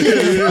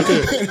here.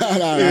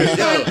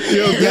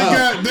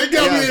 They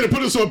got me here to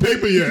put this on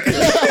paper yet.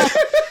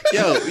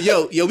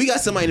 Yo, we got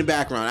somebody in the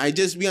background.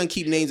 We gonna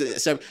keep names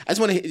separate. I just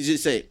want to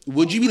just say,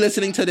 would you be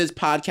listening to this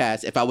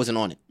podcast if I wasn't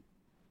on it?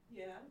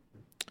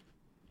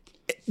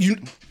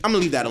 I'm gonna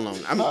leave that alone.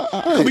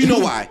 But you know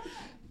why?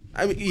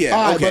 I mean, yeah,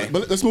 All right, okay.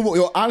 but let's move on.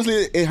 Yo, honestly,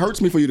 it hurts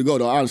me for you to go,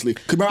 though, honestly.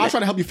 Because I was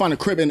trying to help you find a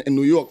crib in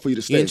New York for you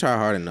to stay. You didn't try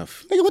hard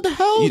enough. Nigga, what the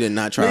hell? You did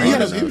not try Nigga,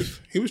 hard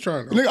enough. He was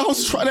trying. Nigga, I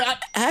was trying.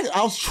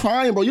 I was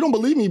trying, bro. You don't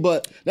believe me,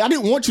 but I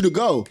didn't want you to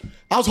go.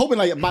 I was hoping,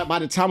 like, by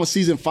the time of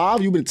season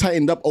 5, you've been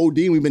tightened up OD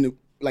and we've been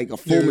like a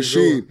full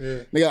machine.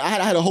 Nigga, I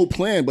had a whole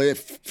plan, but it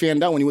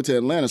fanned out when you went to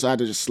Atlanta, so I had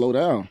to just slow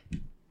down.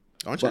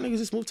 Why don't y'all niggas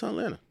just move to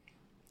Atlanta?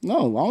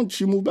 No, why don't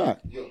you move back?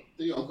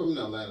 Yo, I'm coming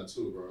to Atlanta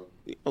too, bro.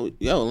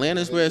 Yo,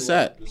 Atlanta's where it's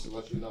at. Just to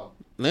let you know.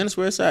 Atlanta's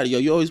where it's at. Yo,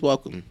 you're always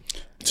welcome.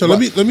 So let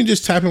me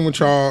just tap in with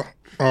y'all.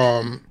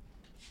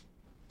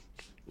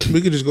 We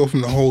could just go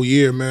from the whole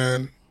year,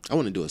 man. I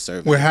want to do a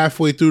survey. We're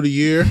halfway through the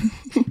year.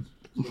 It's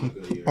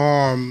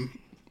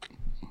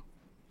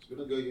been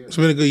a good year. It's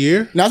been a good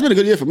year. Now, it's been a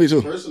good year for me,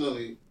 too.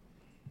 Personally,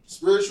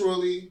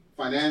 spiritually,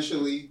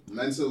 financially,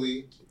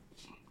 mentally,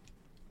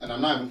 and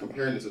I'm not even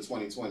comparing it to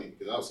 2020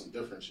 because that was some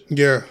different shit.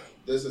 Yeah.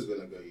 This has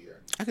been a good year.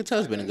 I could tell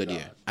it's been a good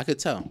year. I could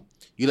tell.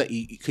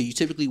 You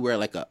typically wear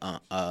like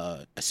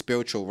a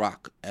spiritual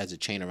rock as a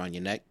chain around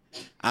your neck.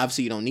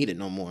 Obviously, you don't need it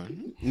no more.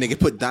 Nigga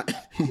put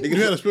that. You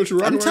had a spiritual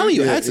rock. I'm telling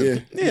you,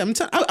 Yeah.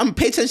 I'm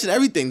pay attention to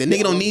everything. The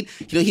nigga don't need.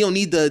 He don't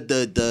need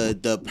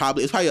the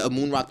probably. It's probably a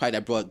moon rock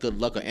that brought good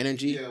luck or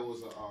energy. Yeah, it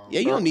was Yeah,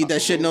 you don't need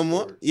that shit no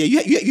more. Yeah,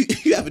 you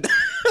have it.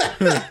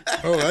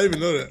 Oh, I didn't even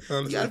know that.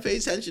 You gotta pay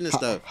attention to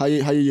stuff. How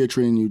your year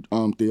treating you,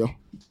 Theo?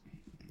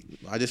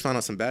 I just found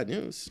out some bad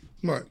news.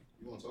 What?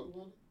 You want to talk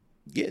about it?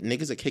 Yeah,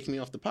 niggas are kicking me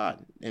off the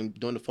pod and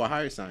doing the for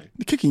hire sign.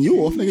 They're kicking you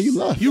off, nigga. You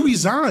left. You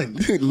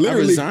resigned. I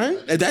Literally.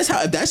 resigned. If that's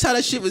how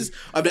that shit was.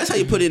 If that's how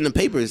you put it in the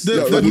papers.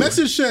 The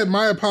message said,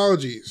 "My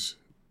apologies."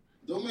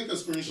 Don't make a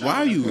screenshot. Why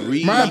are you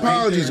reading? My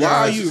apologies, Why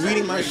are guys. you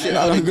reading my shit?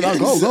 Go.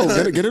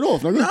 Get it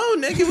off, nigga. No,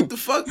 nigga, what the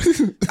fuck?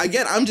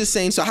 Again, I'm just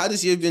saying. So, how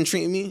this year been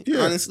treating me? Yeah.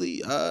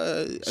 Honestly, it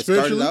started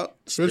Spiritually? out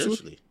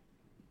Spiritually?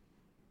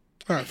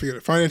 All right, forget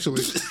it.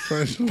 Financially.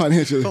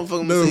 Financially. Don't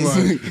fucking Never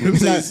mind.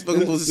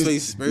 fucking post his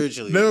face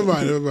spiritually. Never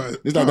mind.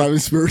 It's not about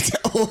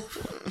spiritual.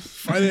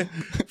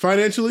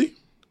 Financially?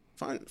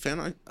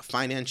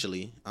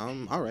 Financially,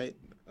 all right.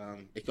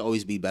 It could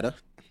always be better.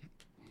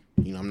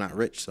 You know, I'm not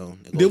rich, so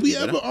it could Did always we be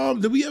better. ever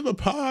did we ever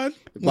pod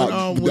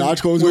About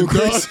Dogecoin's going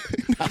crazy?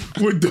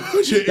 With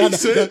Doge and 8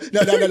 cent?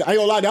 No, I ain't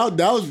gonna lie.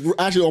 That was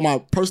actually on my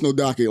personal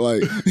docket.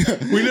 Like,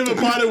 We never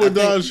potted with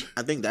Doge.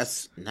 I think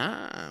that's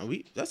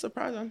that's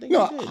surprising. I don't think we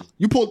did. no,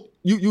 you pulled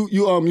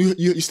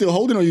you still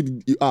holding or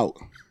you out?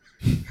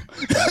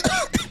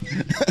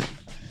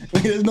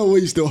 There's no way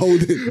you still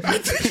holding. I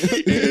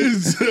think he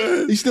is.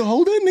 You still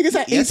holding? Niggas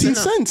at Yes 18 and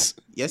no. cents.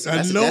 Yes, I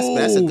that's a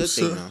know, good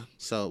sir. thing though.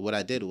 So what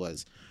I did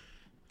was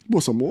You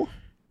bought some more?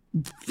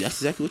 that's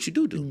exactly what you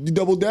do. You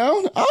double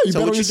down? Oh, you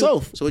bet on what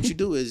yourself. So what you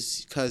do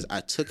is because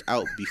I took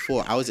out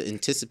before I was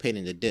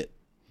anticipating the dip.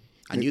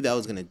 I knew that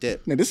was gonna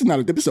dip, Man, this is not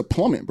a dip. This is a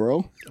plummet,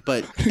 bro.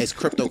 but it's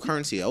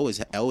cryptocurrency. I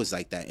always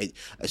like that.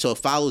 So it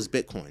follows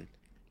Bitcoin.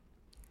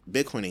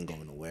 Bitcoin ain't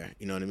going nowhere.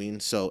 You know what I mean?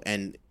 So,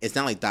 and it's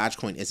not like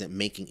Dogecoin isn't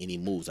making any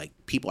moves. Like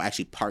people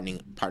actually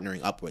partnering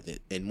up with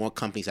it, and more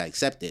companies that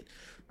accept it.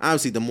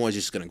 Obviously, the more it's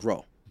just gonna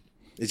grow.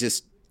 It's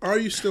just Are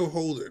you still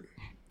holding?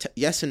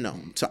 yes and no.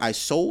 So I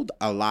sold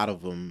a lot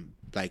of them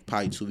like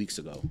probably 2 weeks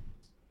ago.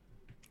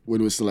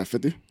 When it was still at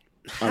 50?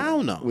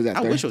 Hell no. was that I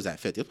 30? wish it was at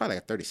 50. It was probably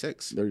like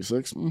 36.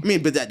 36? I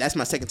mean, but that's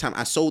my second time.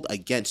 I sold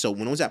again. So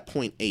when it was at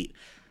 0.8,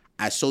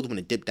 I sold when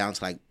it dipped down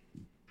to like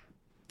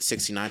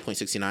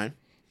 69.69.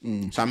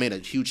 So I made a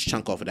huge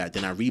chunk off of that.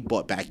 Then I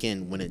rebought back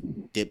in when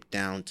it dipped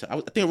down to, I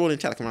think I rolled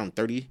into like around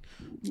 30.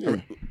 Yeah.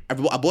 I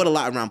bought a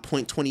lot around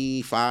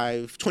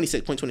 0.25,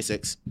 26,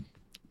 0.26.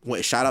 When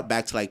it shot up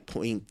back to like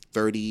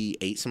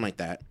 0.38, something like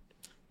that.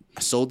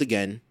 I sold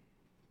again.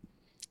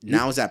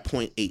 Now it's at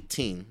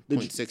 0.18,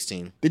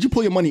 0.16. Did you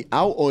pull your money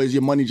out or is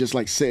your money just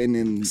like sitting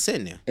in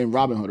Sitting there.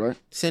 Robinhood, right?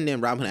 Sitting there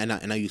in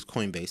Robinhood, and I use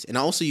Coinbase. And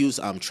I also use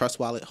Trust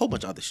Wallet, a whole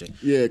bunch of other shit.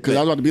 Yeah, because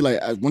I was about to be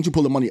like, once you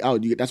pull the money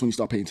out, that's when you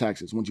start paying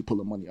taxes. Once you pull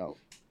the money out.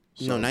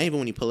 No, not even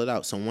when you pull it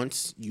out. So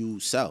once you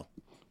sell.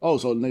 Oh,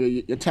 so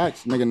nigga, your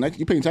tax, nigga,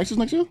 you paying taxes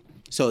next year?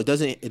 So it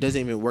doesn't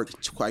even work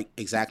quite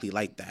exactly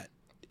like that.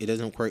 It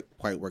doesn't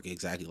quite work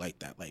exactly like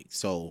that. Like,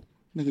 so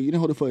Nigga, you didn't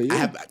hold it for a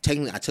year.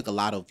 I took a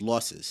lot of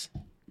losses.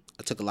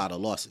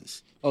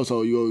 Oh,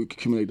 so you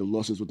accumulate the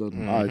losses with the. All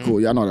right, cool.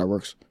 Yeah, I know how that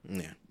works.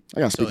 Yeah. I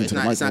got So speaking to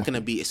the mic. it's not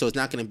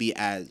gonna be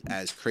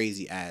as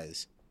crazy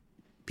as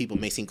people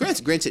may seem.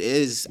 Granted, it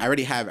is. I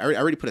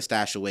already put a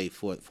stash away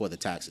for the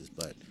taxes,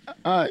 but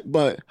All right,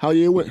 but how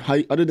you went? How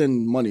other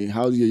than money?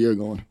 How's your year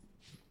going?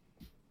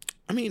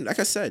 I mean, like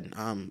I said,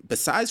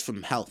 besides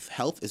from health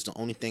is the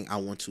only thing I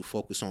want to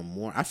focus on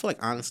more. I feel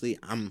like honestly,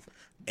 I'm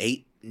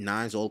 8,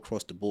 9s all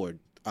across the board.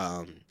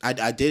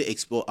 I did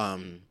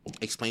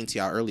explain to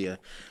y'all earlier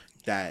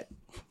that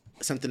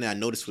something that I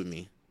noticed with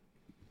me.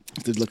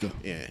 Did liquor.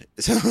 Yeah,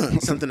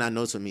 something I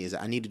noticed with me is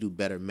that I need to do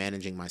better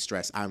managing my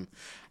stress. I'm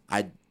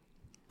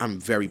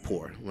very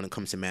poor when it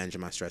comes to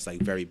managing my stress, like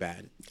very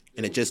bad,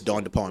 and it just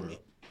dawned upon me.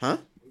 Huh?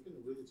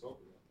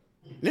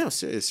 No,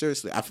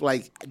 seriously. I feel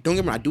like, don't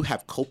get me wrong, I do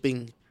have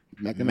coping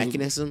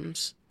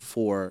mechanisms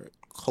for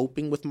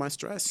coping with my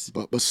stress.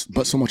 But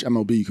so much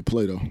MLB you could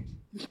play though.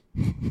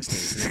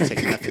 It's not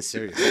taking nothing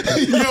serious.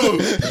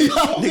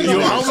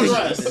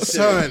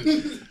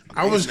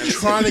 I was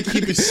trying to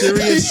keep it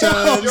serious,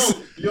 son.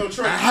 Yo,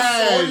 Trey,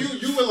 I saw you.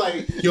 You were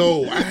like,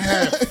 I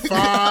had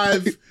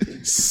 5,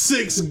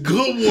 6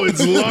 good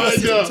ones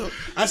lined up.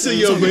 I said,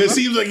 yo, man, it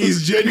seems like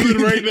he's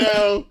genuine right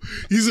now.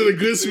 He's in a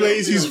good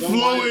space. He's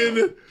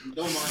flowing.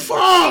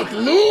 Fuck,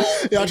 Lou.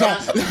 Y'all try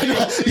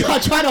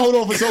to hold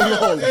on for so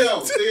long.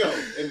 Theo,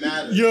 it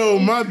matters. Yo,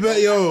 my bad,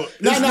 yo.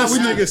 This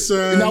nigga,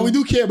 son. Now we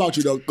do care about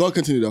you though. Go ahead,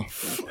 continue though.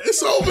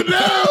 It's over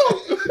now.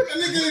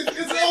 Nigga,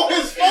 it's on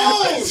his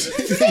phone.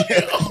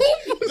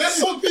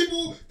 That's what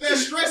people that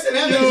stress and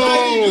have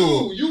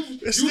anxiety do.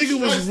 This nigga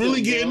was really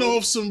really getting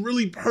off some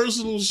really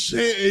personal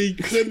shit, and he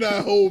could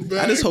not hold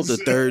back. I just hope the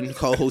third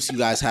co-host you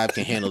guys have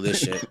can handle this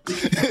shit.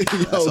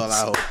 That's all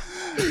I hope.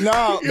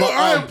 Nah, Yo,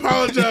 I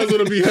apologize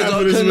for be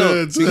having this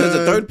man. Because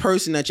the third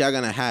person that y'all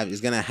gonna have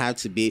is gonna have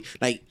to be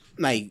like.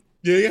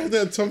 Yeah, you have to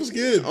have tough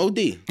skin.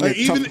 OD. Like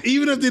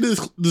even if they're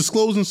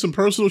disclosing some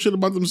personal shit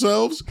about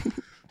themselves,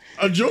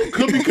 a joke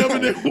could be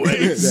coming their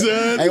way,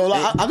 son. Hey, well,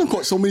 I done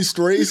caught so many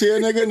strays here,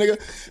 nigga.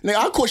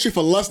 I caught shit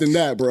for less than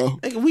that, bro.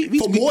 Nigga,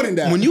 for more than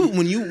that. When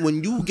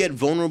you get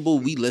vulnerable,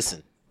 we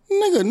listen.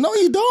 Nigga, no,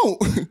 you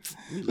don't.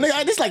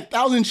 Nigga, it's like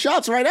 1,000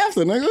 shots right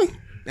after, nigga.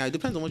 Now it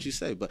depends on what you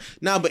say, but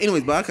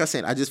anyways, but like I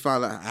said, I just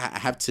found I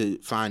have to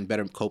find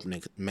better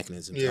coping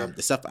mechanisms. Yeah.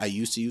 The stuff I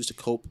used to use to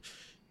cope,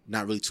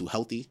 not really too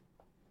healthy.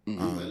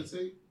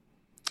 Meditate?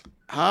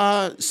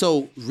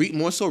 So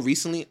more so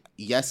recently,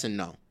 yes and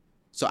no.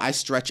 So I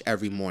stretch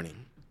every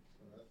morning.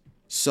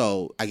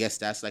 So I guess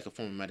that's like a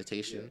form of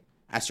meditation. Yeah.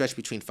 I stretch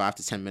between 5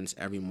 to 10 minutes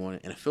every morning,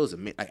 and it feels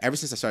amazing. Like ever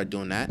since I started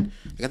doing that,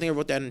 like I think I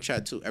wrote that in the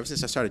chat too. Ever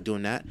since I started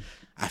doing that,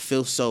 I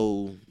feel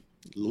so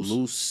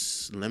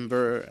loose,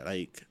 limber.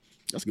 Like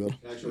that's good.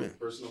 Can I ask you a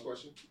personal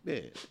question?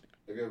 Yeah.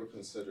 Have you ever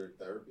considered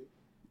therapy?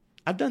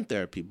 I've done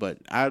therapy, but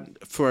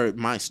for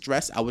my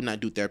stress, I would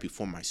not do therapy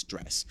for my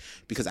stress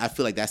because I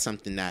feel like that's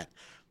something that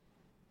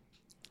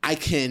I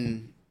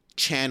can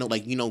channel,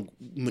 like,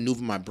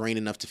 maneuver my brain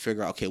enough to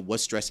figure out, okay,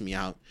 what's stressing me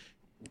out,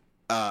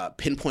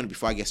 pinpoint it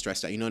before I get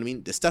stressed out. You know what I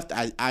mean? The stuff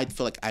that I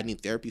feel like I need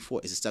therapy for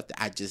is the stuff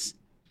that I just,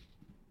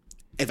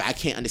 if I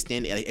can't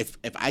understand it, like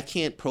if I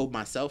can't probe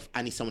myself,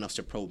 I need someone else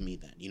to probe me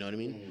then. You know what I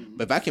mean? Mm-hmm.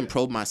 But if I can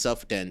probe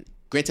myself, then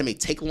granted, it may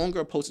take longer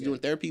opposed to doing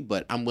therapy,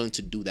 but I'm willing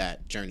to do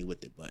that journey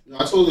with it. But I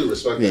totally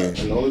respect that.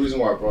 And the only reason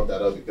why I brought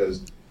that up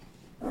because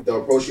the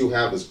approach you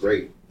have is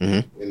great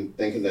in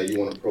thinking that you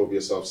want to probe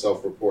yourself,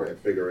 self-report, and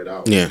figure it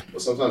out. Yeah.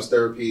 But sometimes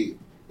therapy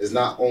is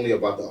not only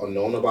about the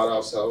unknown about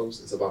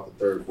ourselves, it's about the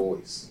third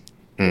voice.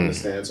 You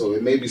understand? So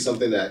it may be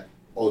something that,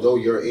 although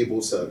you're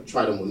able to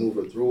try to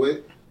maneuver through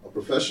it, a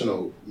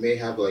professional may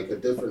have like a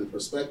different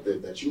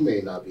perspective that you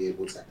may not be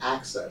able to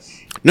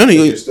access. No,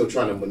 you're still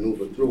trying to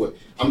maneuver through it.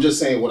 I'm just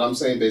saying, what I'm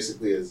saying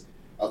basically is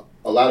a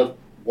lot of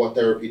what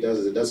therapy does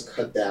is it does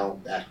cut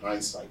down that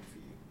hindsight for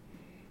you.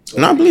 So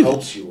and I believe it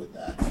helps you with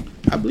that.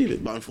 I believe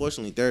it. But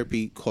unfortunately,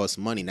 therapy costs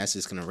money, and that's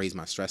just going to raise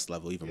my stress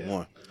level even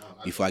more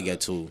before I get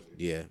to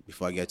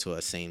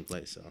a sane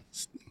place. So,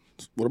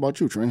 what about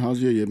you, Trent?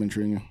 How's your year been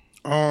treating you?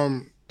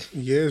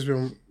 It's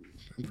been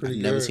pretty good. I've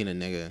never seen a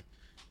nigga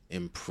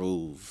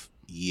improve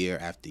year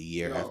after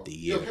year after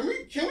year. Can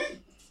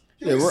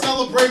we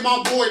celebrate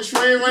my boy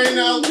Trey right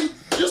now?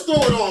 Just throw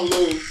it on,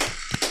 Lou.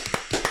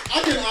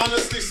 I can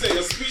honestly say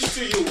a speech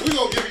to you. We're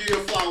going to give you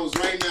your flowers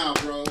right now,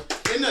 bro.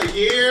 In a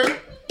year,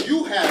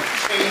 you have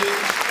changed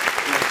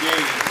the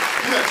game.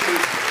 You have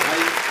changed your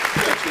life.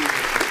 You have changed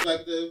your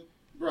perspective.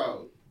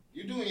 Bro,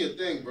 you doing your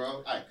thing, bro.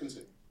 All right,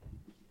 continue.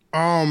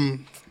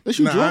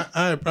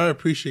 I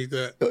appreciate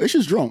that. Yo, it's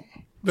just drunk.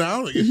 No, I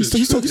don't think he's he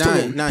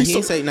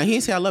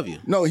ain't say I love you.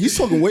 No, he's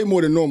talking way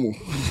more than normal.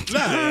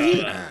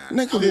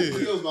 Nigga,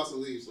 he was about to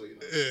leave, so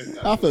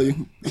I feel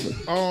you.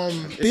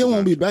 They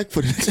won't be back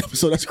for the next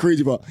episode. That's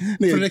crazy, bro. Nigga,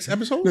 for the next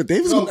episode? No,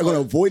 David's gonna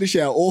avoid this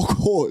shit at all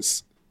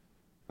costs.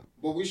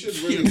 But we should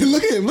really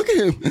look at him,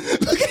 nigga.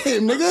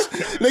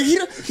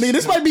 Nigga,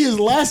 this might be his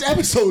last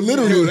episode,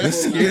 literally. Yo,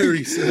 that's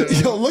scary, son.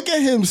 Yo, look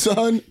at him,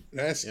 son.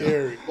 That's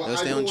scary. But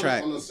let's stay on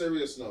track. On a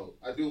serious note,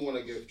 I do want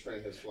to give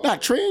Trey his flowers. Nah,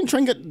 Trey,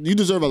 you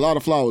deserve a lot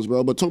of flowers,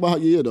 bro. But talk about how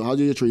your year, though. How's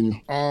your year treating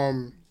you?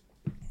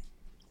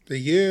 The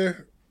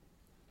year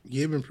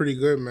been pretty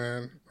good,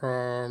 man.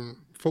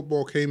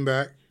 Football came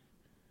back.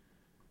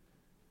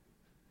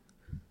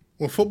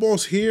 When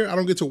football's here, I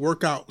don't get to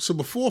work out. So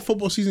before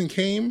football season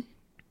came,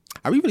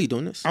 are we really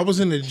doing this? I was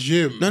in the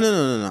gym.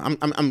 No.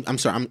 I'm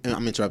sorry.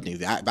 I'm interrupting you.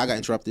 If I got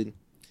interrupted,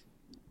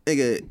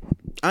 nigga,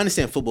 I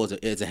understand football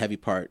is a heavy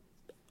part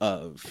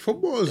of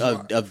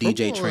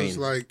DJ training.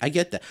 Like, I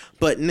get that,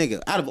 but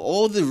nigga, out of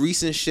all the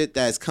recent shit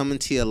that's come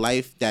into your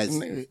life,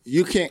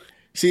 you can't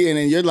see, and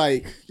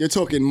then you're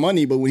talking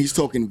money, but when he's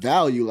talking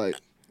value, like.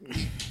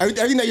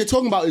 Everything that you're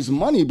talking about is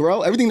money,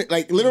 bro. Everything,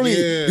 like, literally,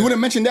 you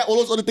wouldn't mention that, all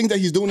those other things that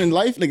he's doing in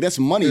life, like, that's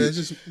money.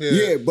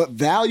 But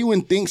value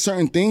and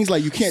certain things,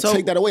 like, you can't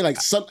take that away.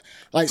 Like,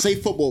 say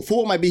football.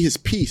 Football might be his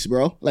peace,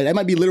 bro. Like, that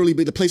might be literally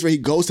the place where he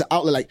goes to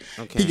outlet.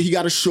 Like, he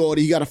got a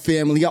shorty, he got a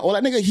family, he got all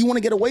that. Nigga, he want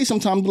to get away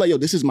sometimes. Be like, yo,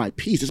 this is my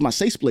peace. This is my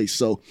safe place.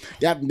 So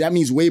that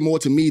means way more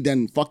to me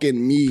than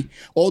fucking me.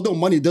 Although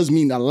money does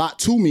mean a lot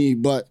to me,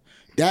 but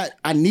that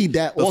I need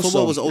that but also.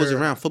 Football was always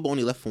around. Football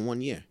only left for 1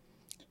 year.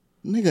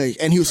 Nigga,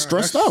 and he was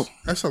stressed out.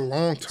 That's a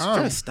long time.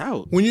 Stressed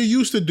out. When you're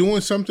used to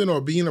doing something or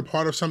being a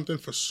part of something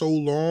for so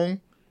long,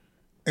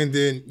 and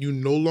then you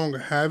no longer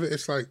have it,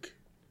 it's like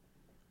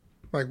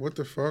what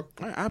the fuck?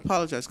 I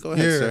apologize. Go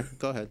ahead, sir.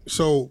 Go ahead.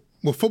 So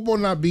with football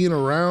not being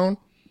around,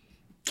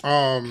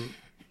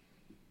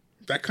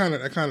 that kind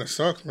of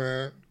sucks,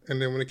 man.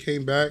 And then when it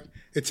came back,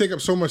 it took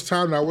up so much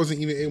time that I wasn't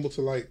even able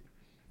to like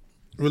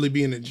really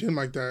be in the gym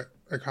like that,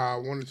 like how I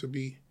wanted to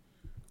be.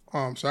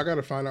 So I got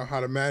to find out how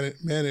to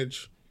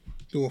manage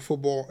doing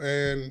football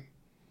and,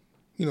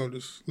 you know,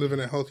 just living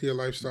a healthier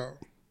lifestyle.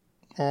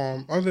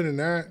 Other than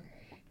that,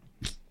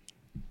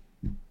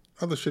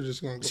 other shit is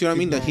gonna. See what I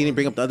mean? That he didn't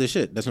bring up the other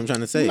shit. That's what I'm trying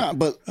to say. Nah,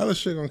 but Other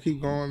shit gonna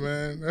keep going,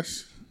 man.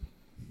 That's.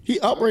 he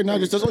up right now.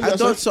 Just that's all you I gotta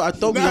thought say. so. I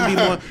thought we were gonna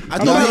be more. I thought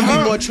we Nah, were gonna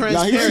be more Nah,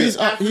 transparent. he's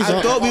up. He's I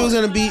up. thought we was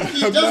gonna be.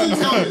 He doesn't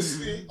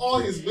tell all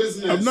his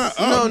business. I'm not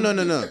up.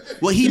 No.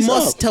 Well, he He's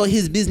must up. tell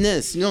his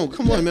business. No,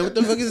 come on, man. What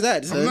the fuck is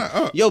that, son? not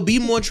up. Yo, be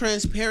more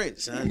transparent,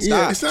 son. Stop.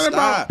 Yeah, it's not Stop.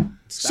 about.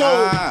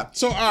 Stop.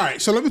 So all right.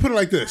 So let me put it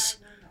like this.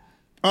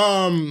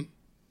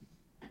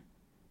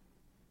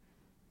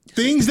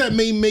 Things that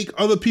may make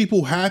other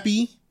people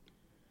happy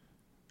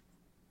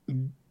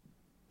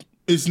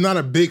is not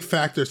a big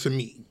factor to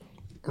me,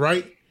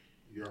 right?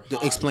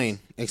 Explain.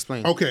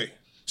 Okay.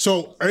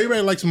 So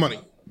everybody likes money.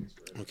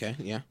 Okay.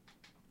 Yeah.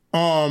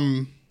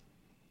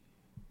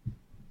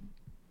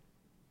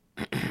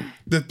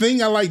 The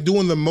thing I like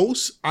doing the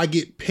most, I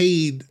get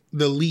paid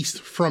the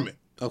least from it.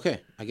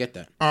 Okay. I get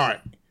that. All right.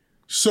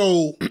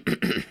 So,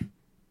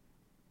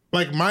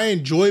 like, my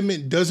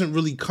enjoyment doesn't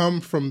really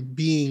come from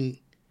being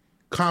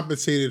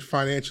compensated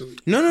financially,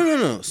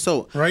 No.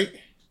 So right?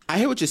 I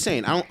hear what you're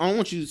saying. I don't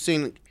want you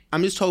saying.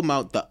 I'm just talking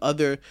about the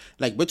other.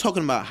 Like we're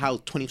talking about how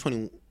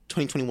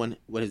 2021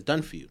 what it's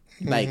done for you.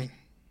 Like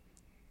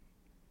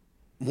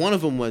one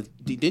of them was.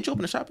 Didn't you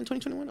open a shop in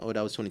 2021? Or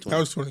that was 2020? That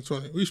was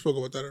 2020. We spoke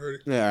about that already.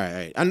 Yeah, all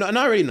right. I know. I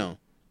already know.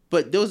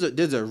 But there's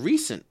a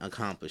recent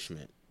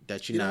accomplishment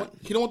that you're not.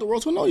 He don't want the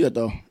world to know yet,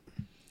 though.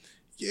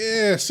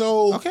 Yeah.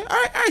 So Okay, all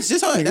right.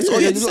 That's all you have to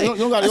you say.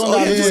 don't gotta- That's you all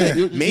you don't have to gotta- say.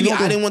 you Maybe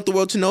don't I didn't want the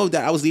world to know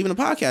that I was leaving the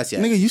podcast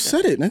yet. Nigga, you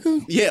said it,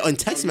 nigga. Yeah, on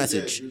text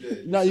message.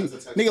 No,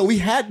 nigga, we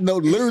had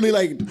literally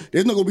like,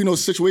 there's not gonna be no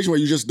situation where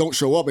you just don't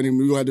show up and then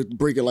you had to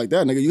break it like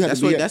that, nigga. You had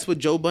to be That's what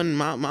Joe Budden,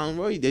 Mount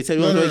Roy. They said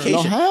he was No, on no,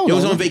 vacation. hell He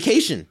was no. on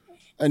vacation.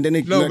 and then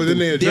they no, but then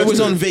they They addressed was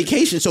it. on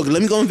vacation. So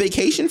let me go on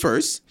vacation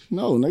first.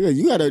 no, nigga,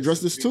 you gotta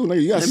address this too,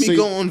 nigga. You gotta Let me say,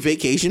 go on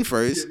vacation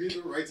first.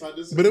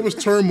 But it was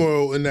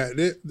turmoil in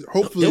that.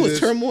 Hopefully, There was this-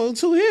 turmoil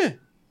too here.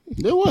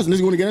 there was.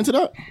 Niggas want to get into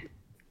that.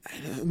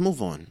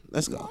 Move on.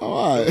 Let's go.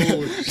 All right.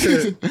 Oh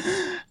shit!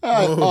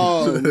 All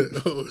right.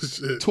 Oh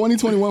shit!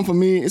 2021 for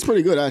me, it's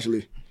pretty good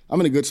actually. I'm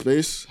in a good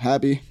space,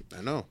 happy.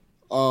 I know.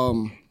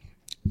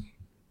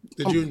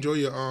 Did you enjoy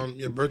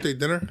your birthday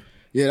dinner?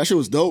 Yeah, that shit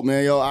was dope,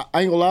 man. Yo, I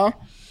ain't gonna lie.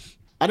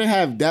 I didn't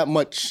have that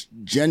much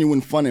genuine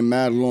fun in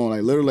mad long.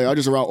 Like literally, I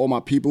just around all my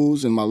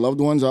peoples and my loved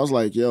ones. I was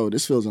like, yo,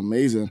 this feels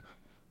amazing.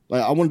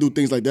 Like I want to do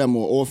things like that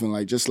more often.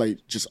 Like just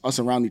us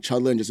around each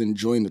other and just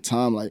enjoying the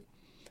time. Like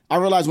I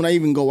realized when I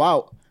even go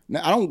out,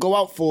 now, I don't go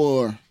out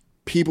for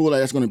people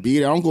that's gonna be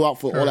there. I don't go out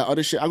for all that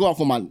other shit. I go out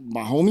for my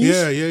homies.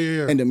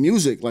 Yeah. And the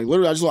music. Like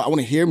literally, I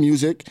want to hear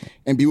music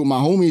and be with my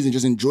homies and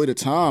just enjoy the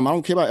time. I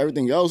don't care about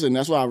everything else. And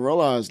that's why I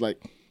realized like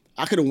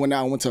I could have went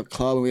out and went to a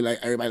club and we like,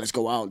 everybody, let's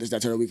go out. This,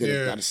 that, we could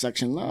have got a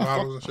section. Nah,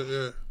 Bottles and shit,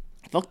 yeah.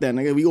 fuck that,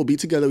 nigga. We gonna be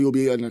together. We gonna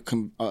be in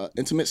a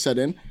intimate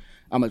setting.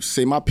 I'm gonna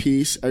say my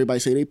piece. Everybody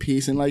say their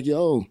piece and like,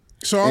 yo,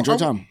 So enjoy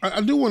time.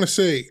 I do want to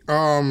say,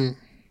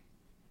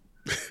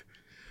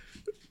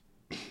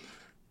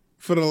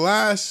 for the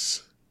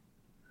last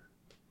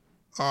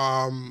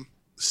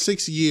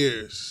 6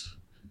 years,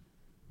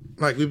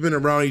 like we've been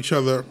around each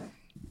other,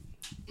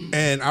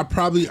 and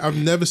I've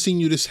never seen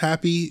you this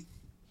happy,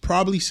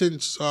 probably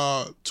since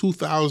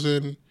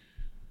 2000,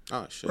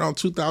 Oh shit. around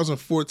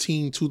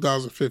 2014,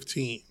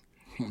 2015.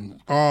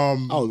 I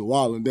was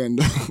wilding then.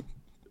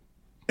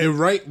 And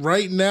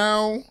right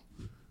now,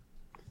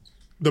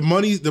 the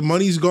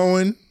money's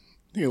going.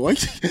 Nigga,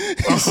 what?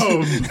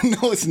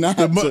 No, it's not.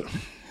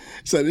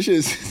 So this shit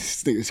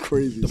this thing is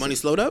crazy. The money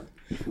slowed up?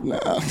 Nah.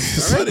 All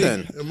right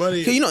then. The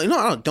money. Okay, you know,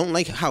 I don't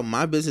like how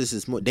my business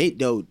is more.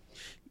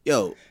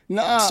 Yo,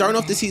 Nah. starting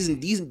off the season,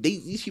 these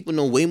people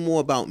know way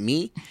more about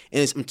me,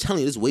 and I'm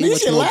telling you, there's way Nigga,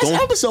 much shit, more last going.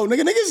 episode,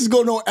 nigga. Niggas is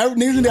gonna know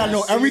niggas gotta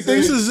know everything.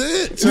 This is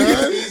it, son.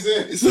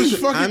 This is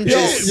fucking I'm it,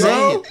 just bro.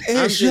 saying. And I'm you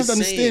have just to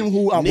understand saying.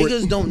 who I'm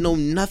Niggas with. don't know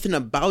nothing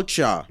about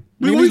y'all.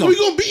 We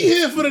gonna be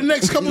here for the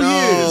next couple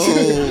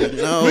years.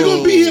 No. We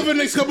gonna be here for the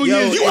next couple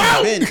years. You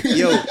out?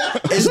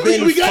 It's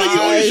been We gotta get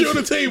all your five- shit on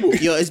the table.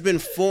 Yo, it's been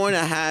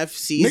 4.5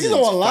 seasons. Niggas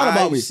know a lot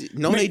about me.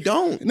 No, they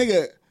don't.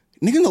 Nigga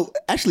know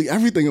actually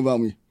everything about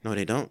me. No,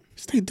 they don't.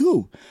 Yes, they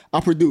do. I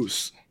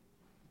produce.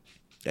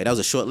 Yeah, that was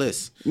a short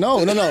list. No.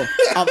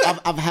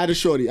 I've had a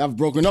shorty. I've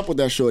broken up with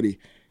that shorty.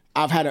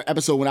 I've had an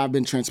episode when I've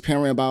been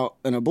transparent about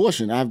an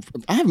abortion. I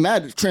have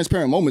mad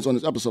transparent moments on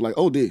this episode, like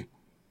OD.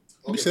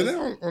 You said that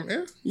on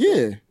air?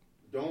 Yeah.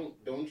 Don't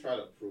try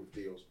to prove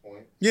Theo's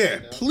point. Yeah,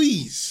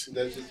 please.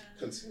 Let's just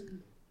continue.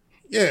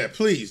 Yeah,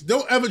 please.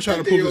 Don't ever try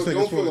to prove this Theo,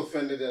 nigga's don't feel point.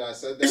 offended that I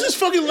said that. It's just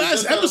fucking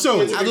last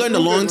episode. I've learned a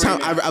long time.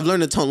 I've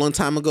learned a long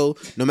time ago.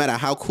 No matter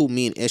how cool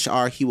me and Ish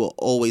are, he will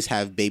always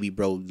have baby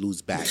bro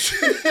lose back.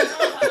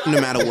 No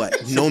matter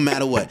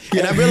what.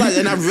 And I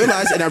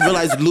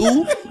realized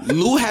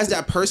Lou has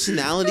that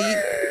personality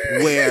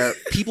where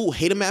people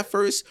hate him at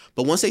first,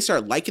 but once they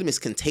start liking him, it's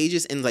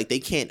contagious and like they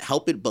can't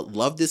help it but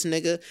love this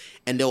nigga,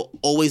 and they'll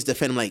always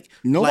defend him. Like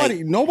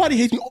nobody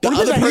hates me. The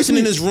other person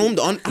in this room,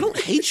 I don't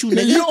hate you,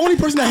 nigga. You're the only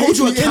person that hates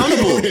you me.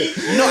 accountable.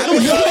 No, I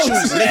don't hate you,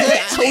 nigga.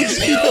 I told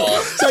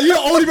you. So you're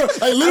the only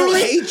person. Like, literally,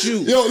 I don't hate you.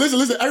 Yo,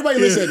 listen. Everybody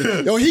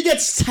listen. Yo, he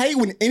gets tight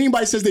when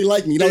anybody says they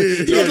like me.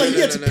 He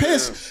gets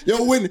pissed.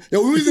 Yo, when we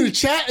was in the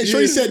chat and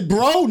Shorty said,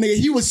 "Bro, nigga,"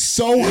 he was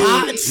so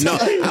hot. No,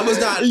 I was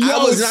not. I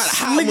was not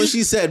hot when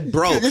she said,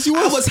 "Bro." Yes, you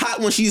was. I was hot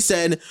when she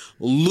said,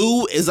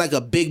 "Lou is like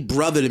a big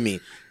brother to me."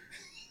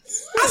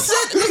 I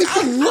said,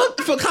 I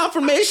looked for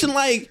confirmation.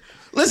 Like,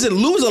 listen,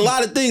 Lou's a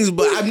lot of things,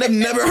 but I've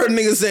never heard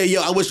niggas say,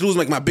 "Yo, I wish Lou's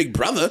like my big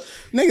brother."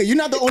 Nigga, you're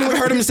not the only one. I've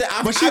heard him say.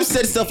 I've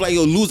said stuff like,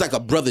 "Yo, Lou's like a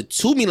brother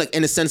to me," like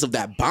in the sense of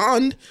that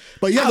bond.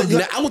 But I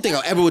don't think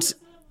I ever would.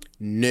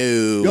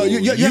 No,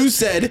 you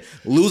said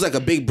Lou's like a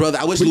big brother.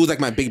 I wish Lou was like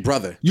my big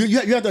brother. You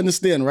have to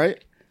understand,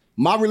 right?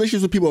 My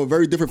relationships with people are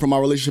very different from my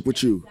relationship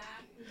with you.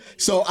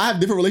 So I have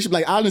different relationships.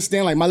 Like, I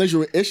understand, like, my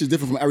relationship with Ish is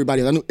different from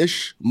everybody else. I knew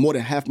Ish more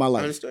than half my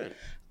life. I understand.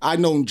 I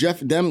know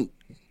Jeff, them.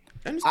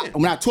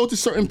 When I talk to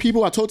certain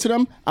people, I talk to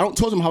them. I don't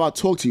talk to them how I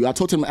talk to you. I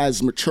talk to them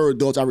as mature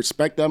adults. I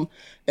respect them,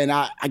 and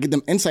I give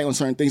them insight on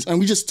certain things.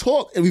 And we just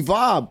talk and we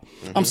vibe.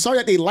 Mm-hmm. I'm sorry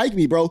that they like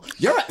me, bro.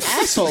 You're an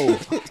asshole.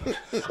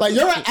 Like,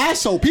 you're an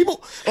asshole.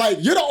 People, like,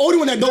 you're the only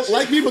one that don't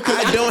like me because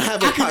I don't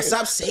have a.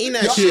 Stop saying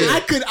that shit.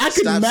 I could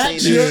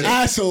match your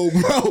asshole,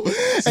 bro.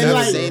 And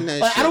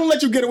like I don't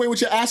let you get away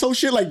with your asshole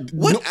shit. Like,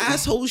 what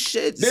asshole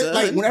shit? Son?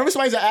 Like, whenever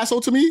somebody's an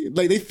asshole to me,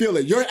 like, they feel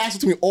it. You're an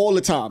asshole to me all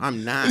the time.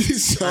 I'm not.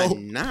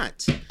 I'm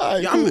not.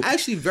 Right, yo, cool. I'm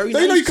actually very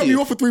nice. You know you cut me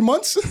off for 3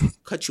 months?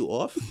 Cut you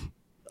off?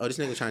 Oh, this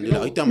nigga trying to do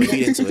that. Oh, you throw my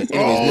feet into it.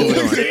 Anyways,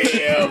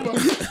 moving on.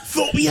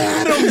 Thought we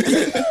had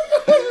him.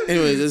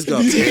 Anyways, let's go.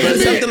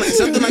 But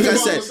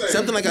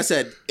something like I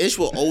said, Ish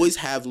will always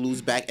have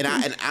Lou's back, and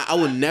I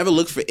will never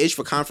look for Ish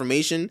for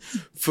confirmation.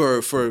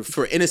 For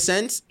in a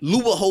sense, Ish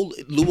will hold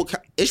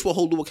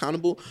Lou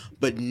accountable,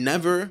 but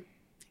never.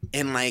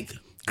 And like,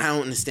 I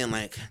don't understand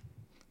like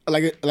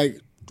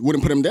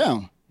wouldn't put him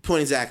down.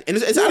 Point exactly, and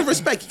it's out of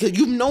respect because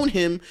you've known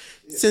him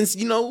since I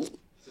was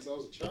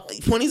a child.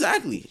 Point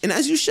exactly, and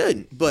as you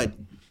should. But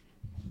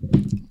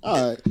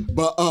all right,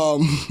 but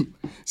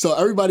so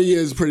everybody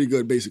is pretty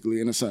good, basically,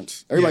 in a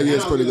sense. Everybody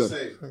is pretty good.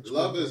 Say,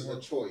 love is a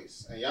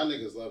choice, and y'all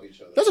niggas love each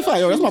other. That's a fact.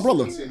 Yo, that's my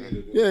brother.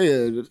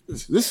 Yeah.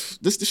 This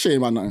shit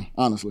ain't about nothing,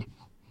 honestly.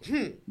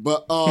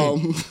 But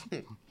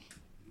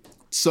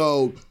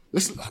so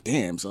listen,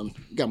 damn son,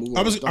 you gotta move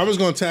on. I was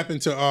gonna tap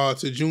into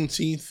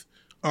Juneteenth.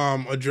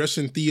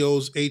 Addressing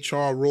Theo's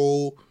HR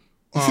role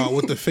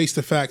with the Face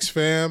the Facts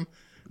fam.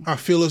 I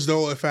feel as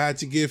though if I had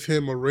to give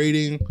him a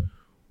rating,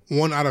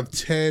 1 out of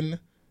 10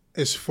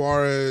 as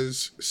far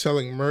as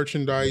selling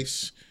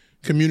merchandise,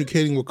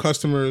 communicating with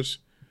customers,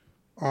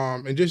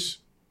 and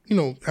just,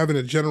 having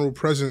a general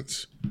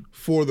presence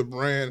for the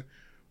brand,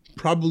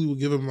 probably would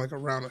give him like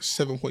around a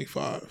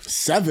 7.5.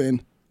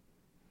 7?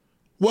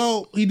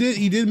 Well, he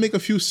did make a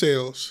few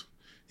sales.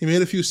 He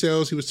made a few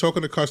sales. He was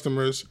talking to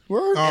customers.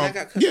 And I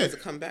got customers to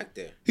come back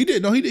there. He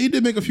did. No, he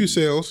did make a few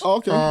sales. Oh,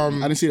 okay. I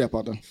didn't see that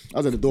part then. I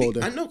was at the door all day.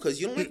 I know, because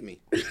you don't like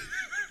me.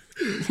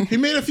 He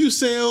made a few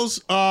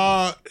sales.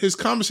 His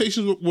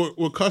conversations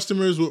with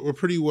customers were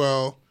pretty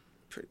well.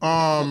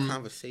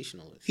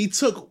 Conversationalist. He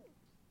took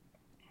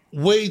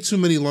way too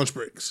many lunch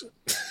breaks.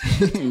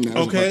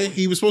 Okay?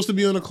 He was supposed to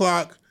be on the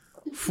clock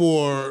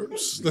for,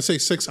 let's say,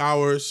 6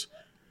 hours.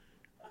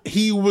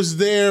 He was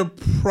there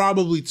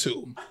probably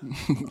 2.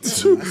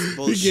 That's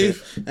bullshit.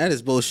 That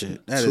is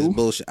bullshit. That is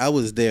bullshit. I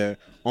was there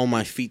on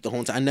my feet the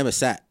whole time. I never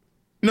sat.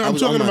 No, I'm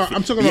talking about.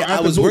 Yeah,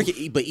 I was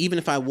working, but even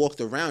if I walked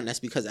around, that's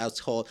because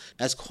that's called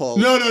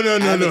no,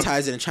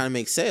 advertising and trying to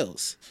make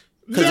sales.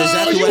 Because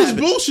exactly what happened.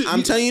 Bullshit.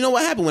 I'm telling you,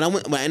 what happened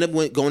when I ended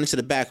up going into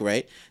the back,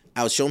 right?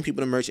 I was showing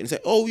people the merch and say,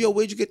 "Oh, yo,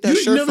 where'd you get that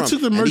shirt from?" You never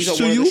took the merch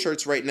to you. The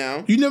shirts right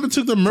now. You never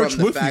took the merch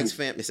from with the Facts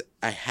you. Fam.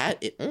 I had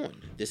it on.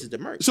 This is the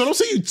merch. So don't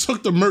say you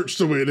took the merch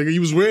somewhere, nigga.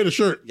 You was wearing the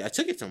shirt. Yeah, I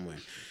took it somewhere.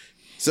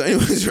 So,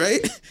 anyways,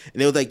 right?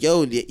 And they was like,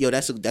 "Yo,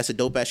 that's a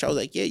dope ass shirt." I was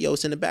like, "Yeah, yo,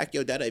 it's in the back,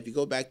 yo, dada. If you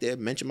go back there,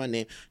 mention my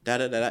name,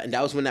 dada." And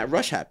that was when that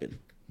rush happened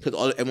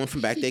because everyone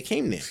from back there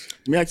came there.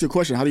 Let me ask you a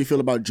question. How do you feel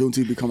about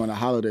Juneteenth becoming a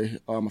holiday,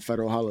 a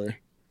federal holiday?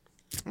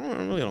 I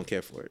really don't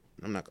care for it.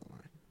 I'm not gonna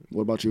lie.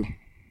 What about you?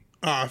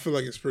 I feel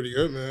like it's pretty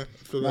good, man.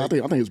 I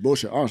think it's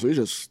bullshit. Honestly, it's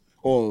just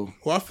all.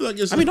 Well, I feel like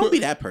it's. I mean, don't be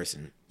that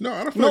person. No,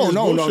 I don't feel like it's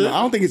bullshit. No.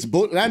 I don't think it's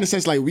bullshit. Not in the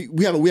sense like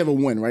we have a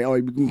win, right?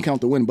 Or we can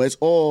count the win, but it's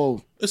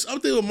all. It's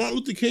up there with Martin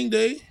Luther King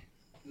Day.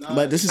 Nah,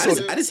 but this is.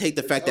 I just hate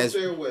the fact that.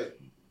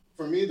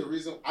 For me, the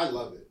reason I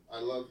love it.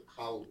 I love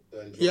how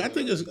the. Yeah, I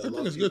think it's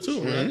good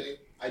too, man.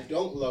 I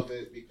don't love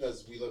it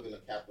because we live in a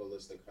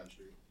capitalistic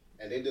country,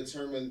 and they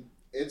determined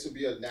it to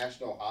be a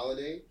national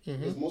holiday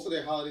because most of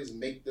their holidays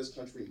make this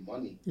country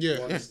money. Yeah,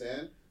 you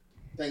understand?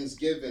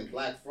 Thanksgiving,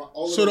 Black Friday.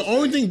 So the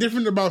only thing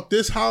different about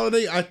this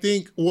holiday, I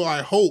think,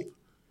 I hope,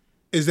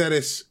 is that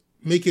it's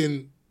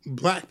making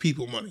Black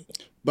people money.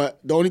 But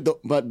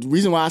the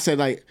reason why I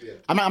said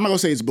I'm not gonna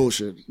say it's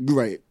bullshit. You're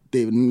right,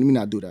 David. Let me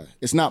not do that.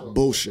 It's not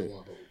bullshit.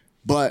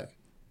 but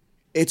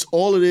it's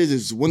all it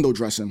is window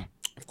dressing.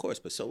 Of course,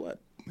 but so what?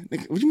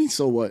 Nigga, what do you mean?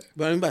 So what?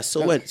 But I mean, by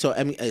so what? So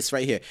I mean, it's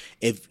right here.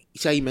 If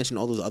say you mentioned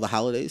all those other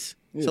holidays,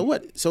 so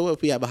what? So what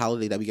if we have a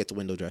holiday that we get to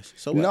window dress?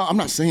 So what? No, I'm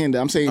not saying that.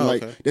 I'm saying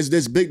like okay.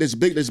 there's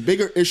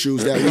bigger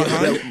issues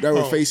that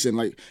we're facing.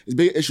 Like there's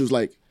bigger issues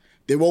like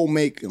they won't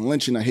make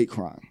lynching a hate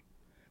crime.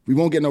 We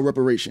won't get no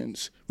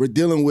reparations. We're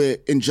dealing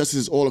with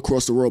injustices all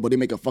across the world, but they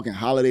make a fucking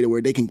holiday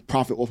where they can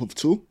profit off of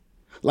too.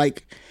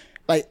 Like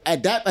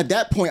at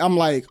that point, I'm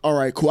like, all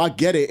right, cool, I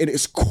get it, and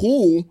it's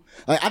cool.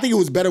 Like I think it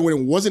was better when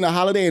it wasn't a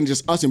holiday and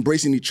just us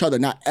embracing each other.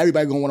 Not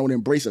everybody gonna want to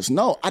embrace us.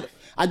 No,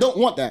 I don't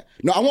want that.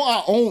 No, I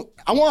want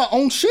our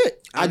own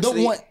shit. Honestly, I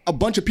don't want a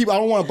bunch of people. I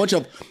don't want a bunch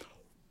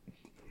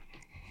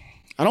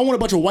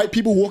of white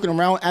people walking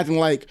around acting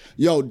like,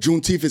 yo,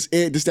 Juneteenth is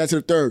it, this, that, to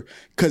the third.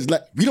 Because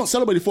like, we don't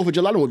celebrate the 4th of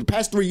July. The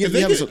past 3 years,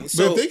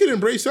 if they can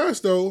embrace us,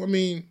 though, I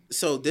mean.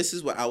 So this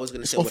is what I was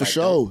going to say. Oh, for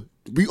sure.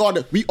 We are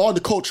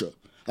the culture.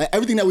 Like,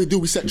 everything that we do,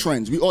 we set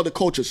trends. We are the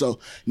culture. So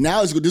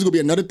now this is going to be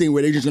another thing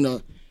where they're just going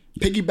to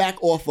piggyback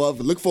off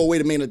of, look for a way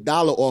to make $1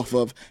 off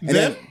of. And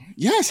then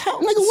yes, how,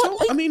 nigga, what?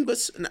 So, I mean,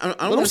 but I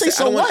don't want to say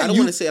so what. I don't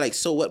want to say like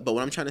so what, but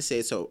what I'm trying to say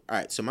is so, all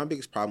right, so my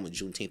biggest problem with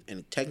Juneteenth,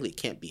 and technically it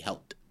can't be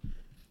helped.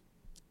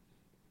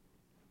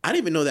 I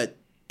didn't even know that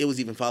it was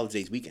even Father's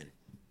Day's weekend.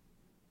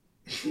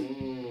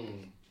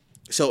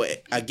 So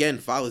again,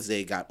 Father's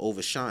Day got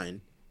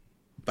overshined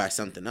by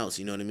something else.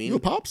 You know what I mean? You a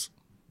pops?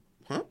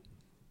 Huh?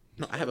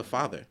 No, I have a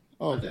father.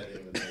 Oh, okay.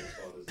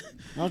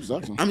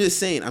 I'm just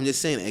saying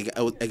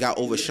it got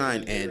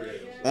overshined, and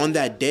on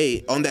that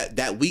day, on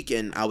that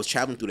weekend, I was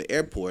traveling through the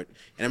airport,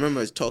 and I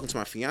remember talking to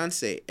my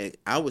fiance, and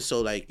I was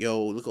so like,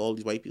 yo, look at all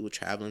these white people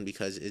traveling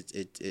because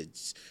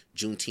it's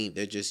Juneteenth.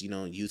 They're just,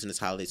 using this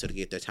holiday so to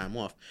get their time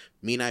off.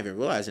 Me not even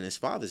realizing it's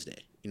Father's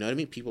Day. You know what I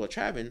mean? People are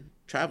traveling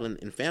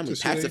in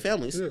families, packs of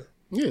families. Yeah.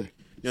 You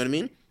know what I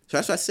mean? So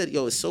that's why I said,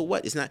 yo, it's so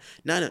what? It's not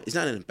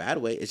in a bad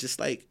way. It's just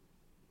like,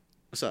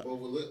 what's up? But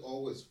will it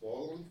always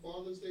fall on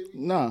Father's Day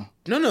weekend? Nah.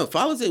 No.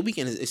 Father's Day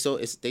weekend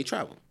is they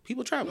travel.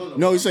 People travel.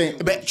 No, he's saying,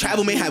 but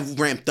travel may have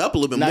ramped up a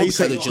little bit more because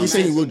of Juneteenth. He's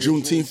saying will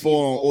Juneteenth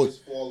fall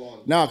on?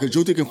 Nah, because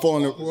Juneteenth can fall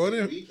on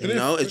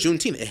No, it's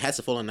Juneteenth. It has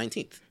to fall on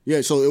 19th.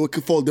 Yeah, so it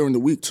could fall during the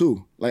week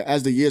too. Like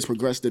as the years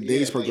progress, the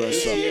days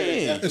progress. So.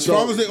 Is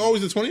Father's Day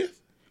always the 20th?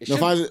 No,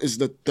 Father's Day is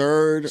the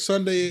third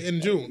Sunday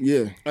in June.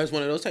 Yeah. Oh, it's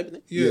one of those type of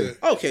things? Yeah.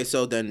 Okay,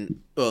 so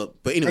then, but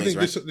anyways,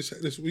 I think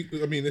this week,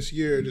 this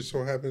year just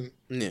so happened.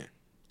 Yeah.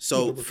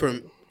 So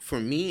for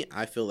me,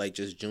 I feel like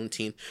just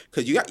Juneteenth,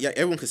 because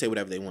everyone can say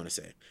whatever they want to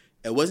say.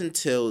 It wasn't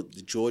until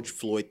the George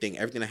Floyd thing,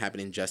 everything that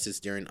happened in justice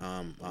during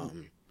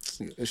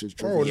That's just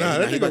true. Oh,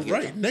 that nigga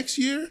right. Next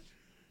year,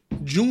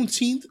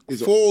 Juneteenth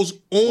falls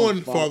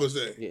on Father's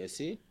Day. Yeah,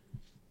 see.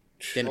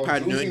 Then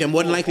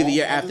more than likely the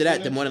year after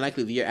that,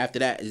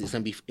 it's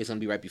gonna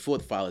be right before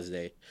the Father's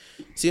Day.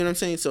 See what I'm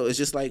saying? So it's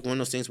just like one of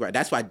those things where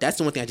that's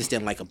the one thing I just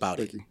didn't like about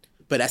it.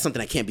 But that's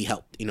something that can't be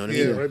helped. You know what I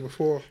mean? Yeah, right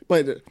before.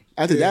 But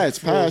after that, it's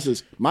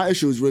passed. My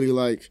issue is really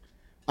like,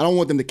 I don't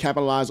want them to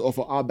capitalize off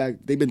of our back.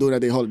 They've been doing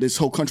that. This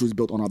whole country was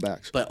built on our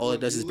backs. But all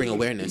it does is bring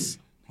awareness.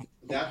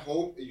 That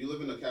whole, you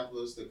live in a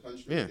capitalistic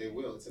country, they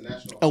will. It's a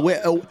national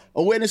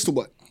awareness to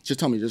what? Just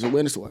tell me. Just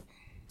awareness to what?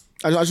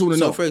 I just want to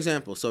know. So for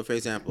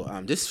example,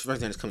 this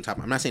first thing that's coming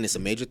top. I'm not saying it's a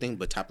major thing,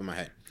 but top of my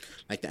head,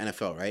 like the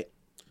NFL, right?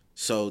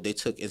 So they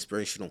took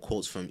inspirational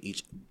quotes from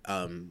each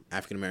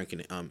African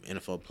American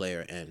NFL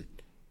player and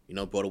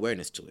brought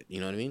awareness to it. You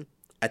know what I mean?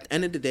 At the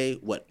end of the day,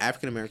 what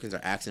African Americans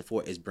are asking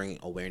for is bringing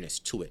awareness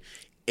to it.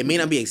 It may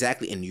not be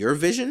exactly in your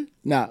vision.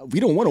 Nah, we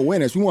don't want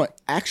awareness. We want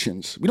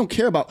actions. We don't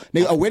care about.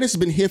 Awareness has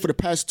been here for the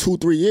past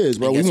 2-3 years,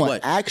 bro. We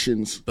want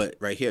actions. But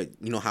right here,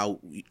 how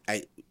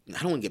I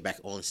don't want to get back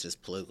all into this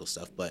political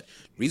stuff, but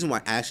the reason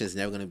why action is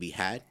never going to be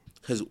had,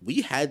 because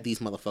we had these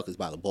motherfuckers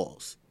by the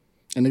balls.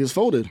 And niggas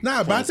folded.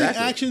 Nah, but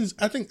exactly.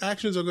 I think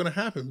actions are going to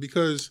happen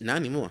because... Not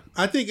anymore.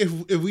 I think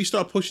if we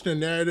start pushing a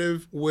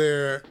narrative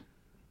where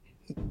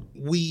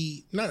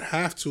we not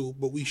have to,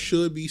 but we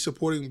should be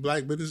supporting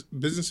black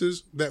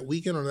businesses that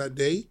weekend or that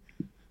day,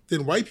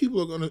 then white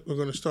people are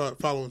gonna start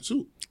following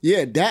suit.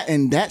 Yeah, that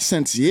in that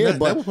sense, but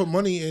that will put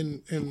money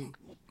in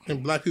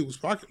black people's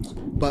pockets.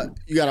 But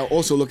you gotta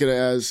also look at it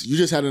as you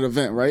just had an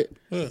event, right?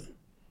 Yeah.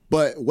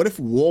 But what if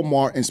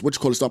Walmart and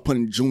start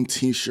putting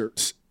Juneteenth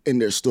shirts in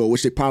their store,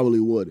 which they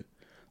probably would?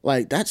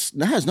 Like that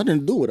has nothing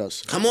to do with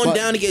us. Come on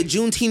down to get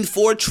Juneteenth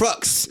Ford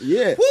trucks.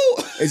 Yeah,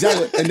 woo!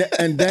 Exactly.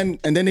 And then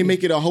they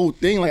make it a whole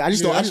thing. Like I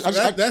just don't.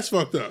 That's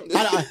fucked up.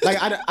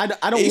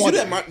 I don't want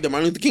that. The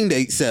Martin Luther King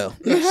Day sell.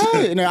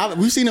 Yeah,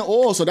 we've seen it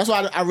all. So that's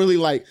why I really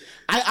like.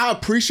 I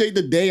appreciate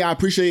the day. I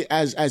appreciate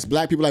as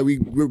black people, like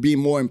we're being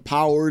more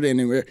empowered and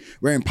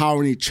we're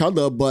empowering each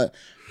other. But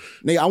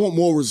I want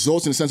more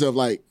results in the sense of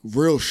like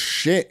real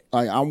shit.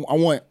 Like I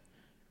want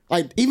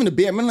like even the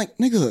bear. Man, like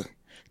nigga.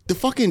 The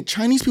fucking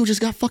Chinese people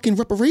just got fucking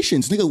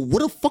reparations, nigga.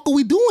 What the fuck are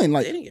we doing?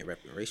 Like they didn't get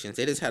reparations.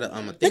 They just had a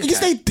nigga, yes,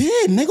 they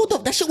did,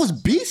 nigga. That shit was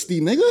beastie,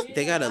 nigga.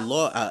 They got a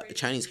law,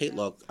 Chinese hate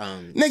law.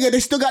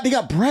 Nigga, they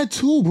got bread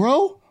too,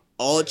 bro.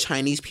 all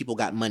Chinese people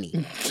got money.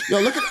 Yo,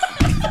 look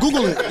at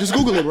Google it. Just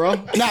Google it, bro.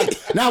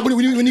 Nah.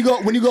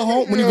 When you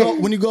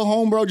go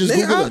home, bro, just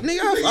Google it. Nigga,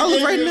 I'll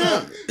look right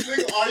now.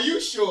 Nigga, are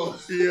you sure?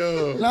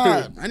 Yo.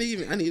 Nah. I need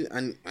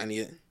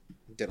it.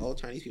 Did all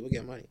Chinese people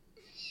get money?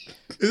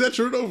 Is that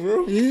true though,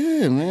 bro?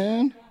 Yeah,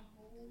 man.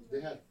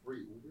 They had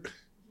free Uber.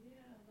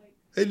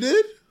 They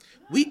did?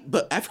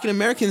 But African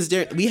Americans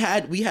there, we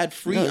had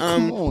free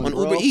Come on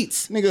bro. Uber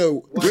Eats.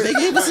 Nigga, They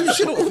gave us some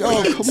shit on Uber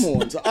yo, Eats. come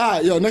on. All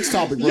right, yo, next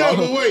topic, bro. Yo,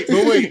 but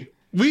wait.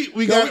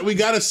 We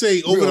gotta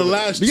say over the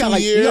last 2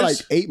 years. We got like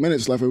 8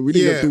 minutes left. We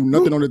didn't do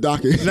nothing on the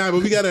docket. Nah,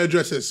 but we gotta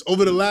address this.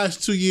 Over the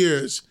last 2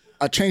 years,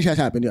 A change has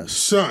happened, yes.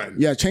 son.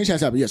 Yeah, change has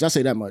happened, yes. I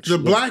say that much. The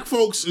black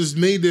folks has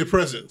made their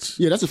presence.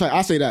 Yeah, that's a fact.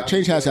 I say that.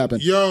 Change has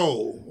happened.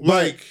 Yo,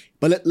 like.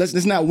 But let's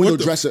not window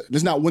the- dress it.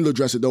 Let's not window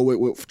dress it though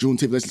with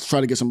Juneteenth. Let's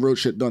try to get some real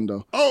shit done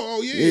though. Oh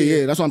yeah.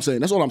 Yeah. That's what I'm saying.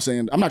 That's all I'm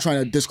saying. I'm not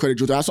trying to discredit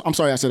Juneteenth. I'm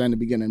sorry I said that in the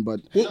beginning, but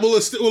Will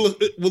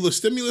the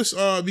stimulus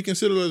be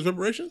considered as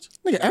reparations?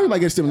 nigga,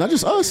 everybody gets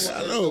stimulus, not just us.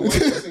 I know. White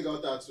person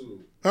got that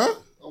too. Huh?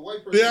 A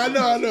white person. Yeah,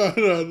 I know.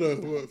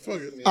 Well,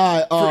 fuck it.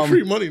 All right,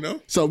 Free money,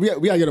 no? so we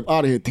gotta get up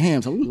out of here.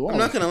 Damn, so we was I'm wild.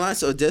 not gonna lie.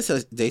 So I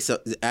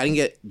didn't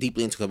get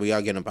deeply into it, but we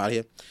are getting up out of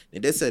here. They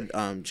did said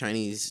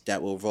Chinese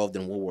that were involved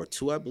in World War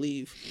II, I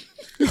believe,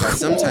 got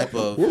some type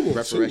of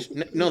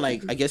reparation. No,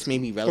 like I guess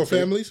maybe For relative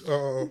families?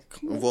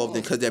 involved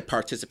in because their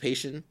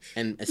participation,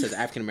 and it says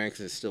African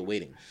Americans are still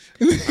waiting.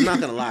 I'm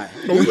not gonna lie.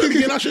 But we better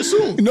get our shit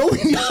soon. No,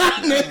 we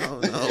not,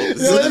 nigga.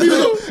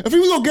 No. If we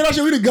was gonna get our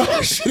shit, we'd have got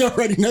our shit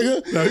already,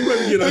 nigga. Nah, we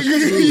better get our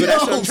shit soon. But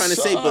that's what I'm Yo, trying to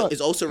say. son. But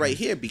it's also right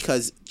here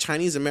because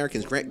Chinese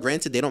Americans,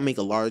 granted, they don't make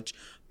a large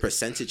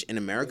percentage in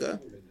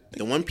America.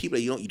 The one people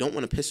that you don't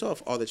want to piss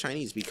off are the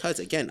Chinese because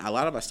again, a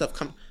lot of our stuff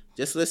comes.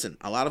 Just listen,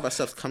 a lot of our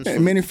stuff comes And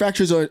from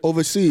manufacturers are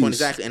overseas.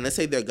 exactly. And let's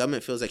say their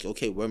government feels like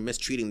okay, we're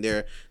mistreating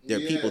their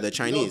people, their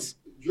Chinese.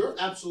 No, you're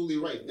absolutely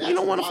right. That's You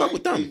don't wanna why fuck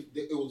with them.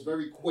 It was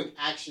very quick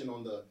action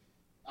on the.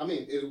 I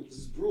mean, it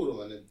was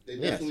brutal, and they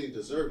Yes. definitely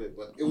deserve it.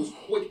 But it was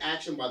quick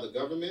action by the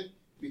government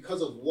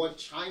because of what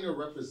China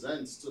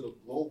represents to the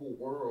global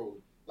world,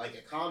 like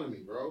economy,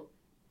 bro.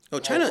 Oh,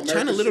 China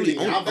America's literally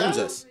treating y'all owns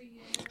bad? us.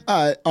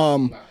 All right,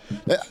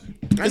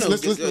 I know.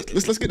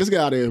 let's get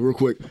out of here real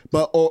quick.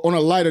 But on a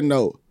lighter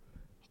note,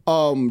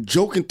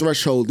 joking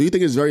threshold. Do you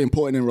think it's very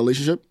important in a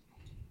relationship?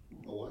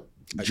 Or what?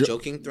 A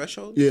joking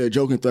threshold. Yeah,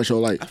 joking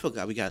threshold. Like, I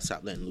forgot we gotta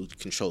stop letting loot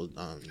control.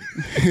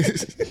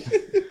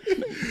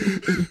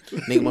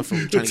 Nigga went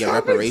from trying to get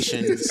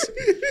reparations,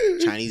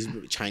 Chinese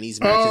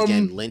Americans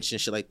getting lynched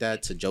and shit like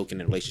that to joking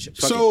in relationships.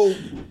 Fuck So,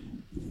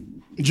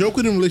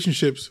 joking in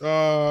relationships. it.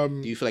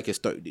 Do you feel like it's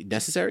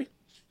necessary?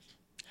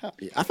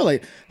 I feel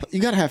like you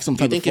gotta have some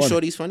Do you type think of your fun.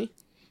 shorty's funny?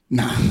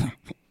 Nah,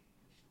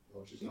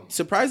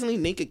 Surprisingly,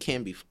 naked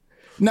can be.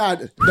 nah.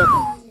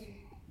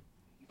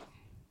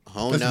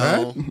 Oh That's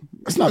no! bad?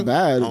 It's not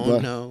bad. Oh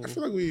but no! I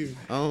feel like we.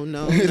 Oh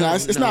no!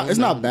 it's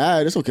not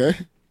bad. It's okay.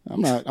 I'm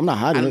not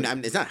hiding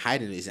it. It's not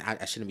hiding it.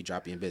 I shouldn't be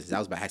dropping in business. That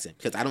was by accident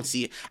because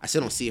I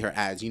still don't see her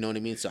ads. You know what I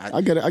mean? So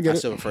I get it. I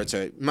still refer to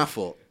her. My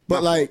fault.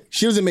 But like,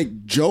 she doesn't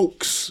make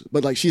jokes.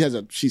 But like, she has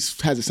a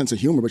sense of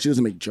humor, but she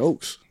doesn't make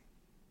jokes.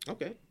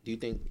 Okay. Do you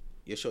think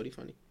your shorty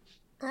funny?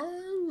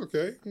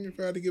 Okay. If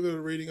I had to give it a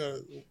rating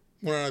of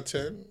 1 out of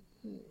 10,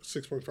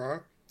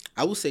 6.5.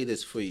 I will say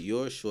this for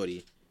your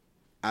shorty,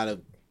 out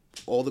of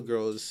all the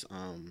girls,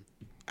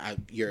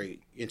 your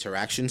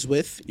interactions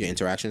with,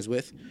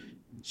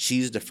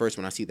 she's the first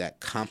one I see that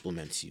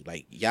compliments you.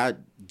 Like y'all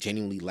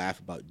genuinely laugh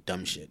about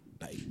dumb shit.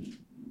 Like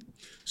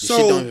So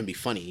shit don't even be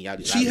funny. Y'all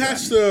just she laugh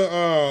has about it.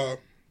 to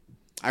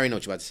I already know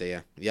what you're about to say.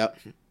 Yeah. Yep.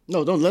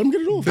 No, don't let him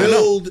get it off.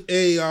 build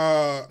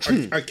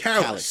a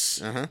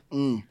callus.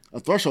 A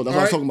threshold. That's what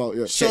I was talking about.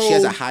 Yeah. She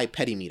has a high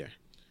petty meter.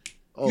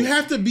 You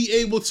have to be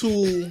able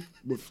to.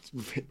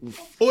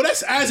 Oh,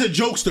 that's as a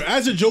jokester.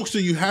 As a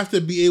jokester, you have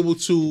to be able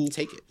to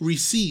Take it.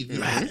 receive.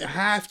 You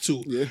have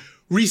to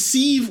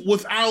receive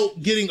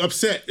without getting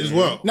upset as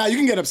well. Now you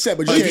can get upset,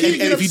 but Oh, you you can't. can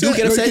get If you do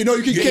get upset, No,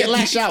 you can't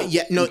lash out.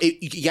 Yeah, no,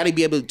 you got to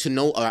be able to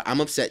know.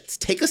 I'm upset.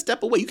 Take a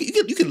step away.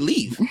 You can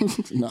leave,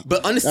 No.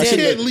 but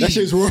understand. That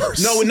shit's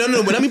worse. No.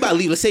 What I mean by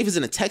leave, let's say if it's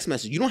in a text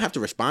message, you don't have to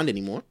respond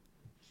anymore.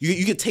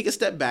 You can take a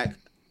step back,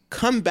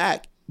 come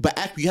back, but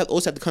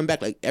also have to come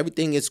back like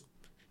everything is.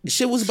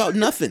 Shit was about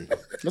nothing.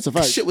 That's a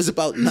fact. Shit was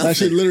about nothing. That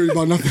shit literally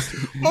about nothing.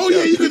 Oh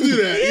yeah, you can do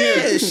that.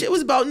 Yeah, shit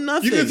was about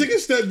nothing. You can take a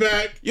step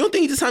back. You don't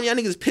think this time y'all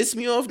niggas piss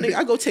me off, nigga?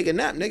 I go take a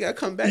nap, nigga. I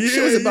come back.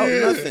 Shit was about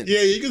nothing.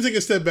 Yeah, you can take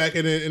a step back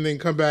and then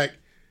come back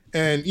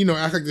and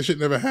act like the shit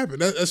never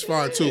happened. That's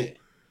fine too.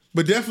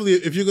 But definitely,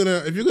 if you're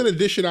gonna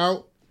dish it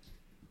out,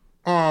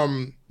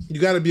 you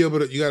gotta be able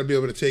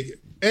to take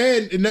it.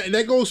 And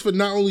that goes for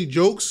not only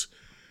jokes,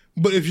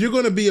 but if you're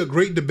gonna be a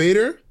great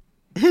debater,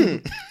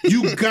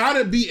 you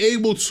gotta be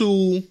able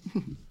to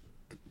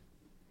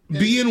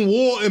be in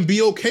war and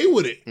be okay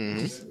with it.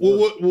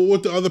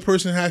 What the other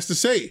person has to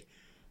say.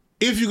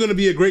 If you're gonna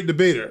be a great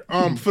debater,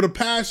 for the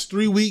past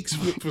 3 weeks,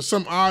 for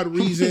some odd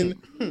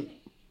reason,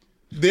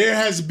 there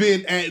has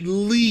been at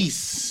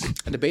least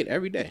I debate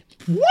every day.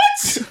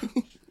 what?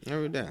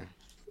 Every day.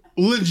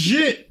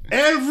 legit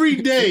every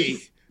day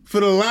for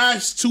the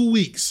last 2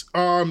 weeks.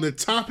 The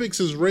topics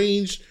has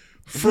ranged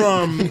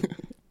from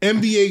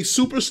NBA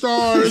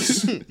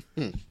superstars,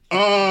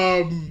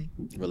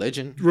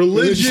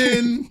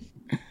 religion.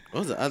 What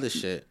was the other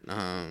shit?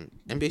 NBA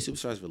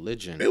Superstars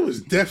religion. It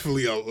was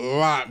definitely a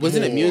lot.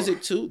 Wasn't more. it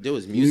music too? There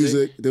was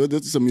music. There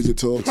was some music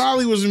talks.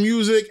 Probably was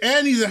music,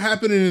 and these are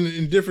happening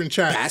in different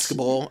chats.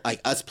 Basketball,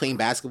 like us playing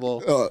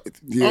basketball.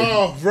 Yeah.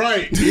 Oh,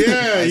 right.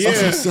 Yeah, yeah.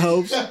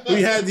 Ourselves.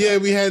 We had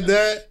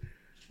that.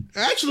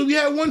 Actually, we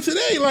had one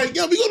today. Like,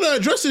 yo, we gonna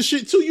address this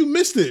shit too. You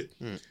missed it.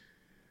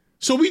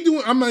 So we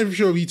doing. I'm not even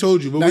sure if he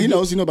told you, but Now he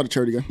knows. He know about the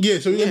charity game. Yeah,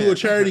 so we're gonna do a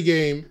charity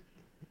game,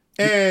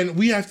 and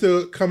we have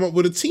to come up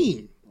with a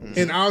team,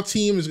 and our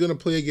team is gonna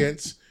play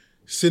against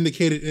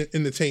Syndicated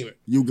Entertainment.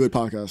 You Good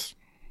Podcast.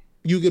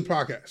 You Good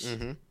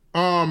Podcast.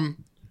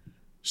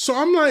 So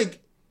I'm like,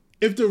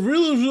 if the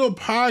Real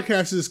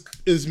Podcast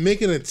is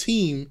making a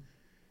team,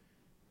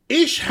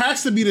 Ish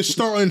has to be the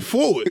starting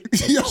forward,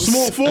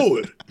 small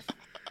forward.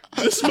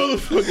 This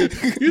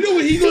motherfucker, you know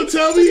what he gonna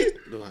tell me?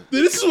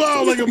 This is what I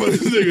don't like about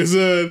this nigga,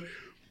 son.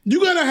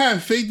 You gotta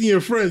have faith in your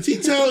friends. He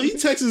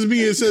texts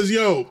me and says,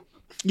 yo,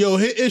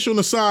 hit Ish on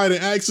the side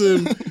and ask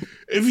him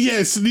if he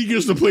has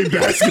sneakers to play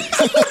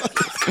basketball.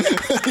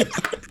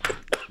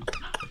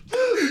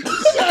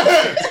 Yo,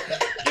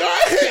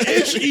 I hit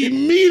Ish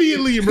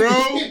immediately, bro.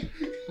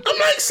 I'm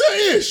like,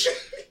 say Ish,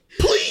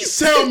 please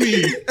tell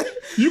me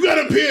you got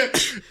a pair.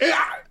 And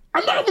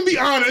I'm not gonna be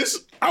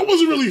honest. I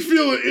wasn't really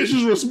feeling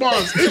Ish's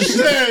response. Ish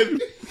said,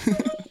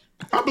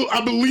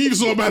 I believe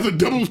so. I'm about to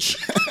double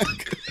check.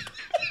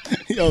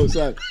 Yo,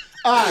 son.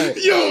 All right.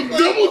 Yo,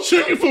 double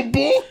checking for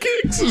ball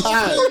kicks is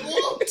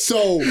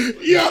So,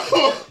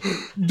 yo,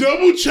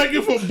 double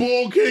checking for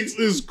ball kicks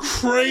is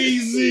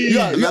crazy. you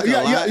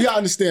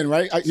understand,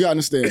 right? You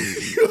understand.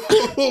 You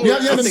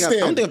I understand.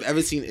 don't think I've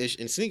ever seen Ish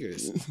in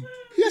sneakers.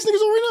 He has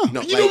niggas on right now.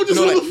 No, You know what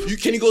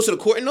this can he go to the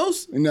court in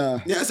those? Nah.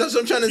 Yeah, that's what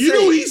I'm trying to say. You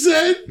know what he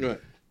said?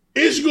 What?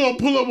 Ish gonna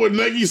pull up with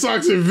Nike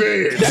socks and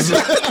Vans.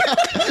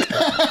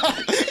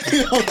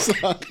 Yo,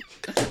 son.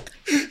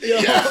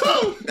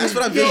 That's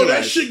what I Yo, visualized.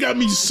 that shit got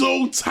me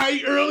so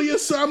tight earlier.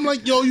 So I'm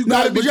like, yo, you Nah,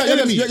 gotta be but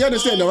kidding me. you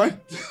understand though, right?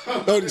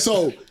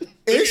 So,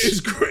 It's Ish,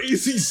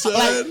 crazy, son.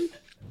 like,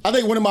 I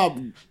think one of my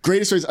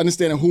greatest traits is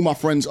understanding who my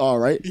friends are,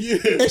 right? Yeah.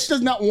 Ish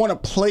does not want to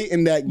play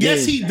in that game.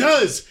 Yes, he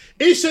does.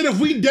 Ish said if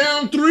we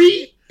down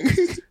 3,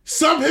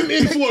 sub him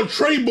in for a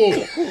tray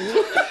ball.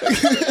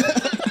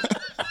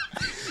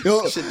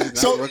 Yo, so,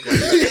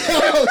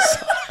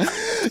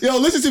 yo,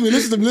 listen to me.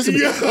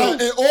 Yo.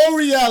 In all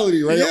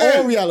reality, right? Yeah. In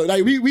all reality,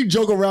 like we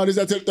joke around this,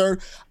 that, to the third.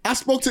 I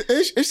spoke to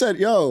Ish. Ish said,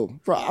 "Yo,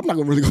 bro, I'm not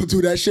gonna really go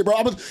do that shit, bro."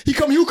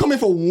 He would come in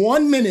for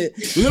 1 minute,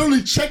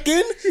 literally check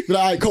in. Be like,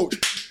 all right,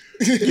 coach.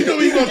 You know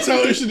he gonna tell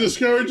Ish to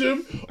discourage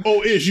him?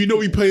 Oh, Ish, you know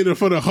we playing in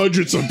front of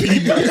hundreds of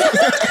people.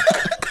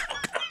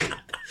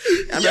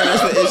 I mean,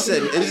 that's what Ish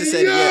said. Ish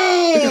said,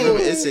 I remember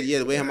Ish said,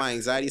 the way my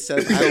anxiety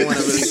says, I don't want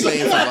to really play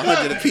in front of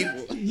 100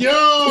 people.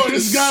 Yo,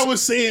 this guy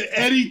was saying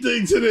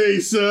anything today,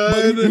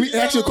 son. Let me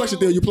ask you a question,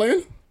 Theo. You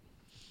playing?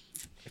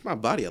 If my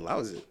body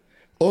allows it.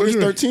 August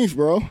 13th,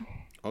 bro.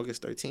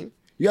 August 13th?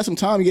 You got some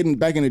time. You getting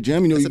back in the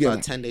gym. You know It's you getting.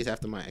 about 10 days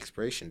after my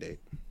expiration date.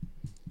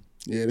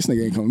 Yeah, this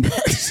nigga ain't coming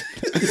back. He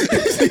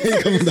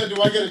said,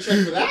 do I get a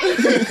check for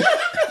that?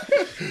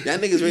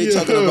 That nigga's really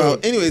talking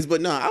about. Anyways, but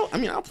no,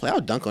 I'll play.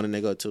 I'll dunk on a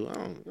nigga too.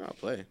 I'll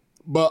play.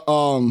 But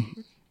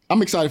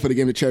I'm excited for the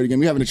game, the charity game.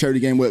 We're having a charity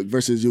game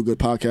versus You Good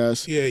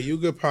Podcast. Yeah, You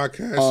Good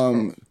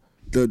Podcast.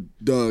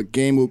 The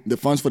game, the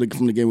funds from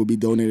the game will be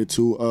donated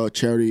to a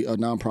charity, a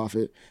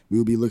nonprofit. We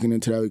will be looking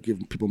into that. We give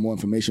people more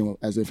information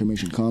as the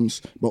information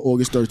comes. But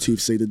August 13th,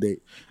 say the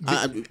date.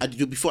 I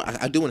do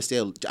want to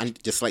stay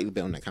just slightly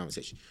bit on that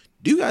conversation.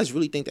 Do you guys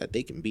really think that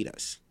they can beat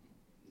us?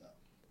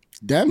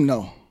 Damn,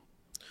 no.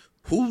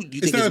 Who do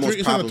you It's think is not, most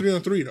it's not a probable?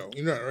 3-on-3 though.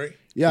 You know that, right?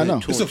 Yeah, I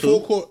know. It's a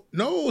full court.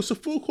 No, it's a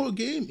full court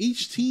game.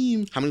 Each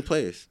team How many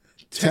players?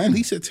 10.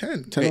 He said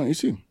 10. 10 on each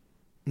team.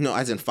 No,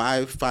 as in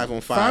five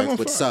on Five five on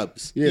with five.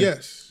 subs. Yeah.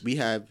 Yes. We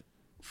have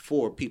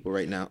 4 people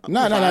right now.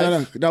 No.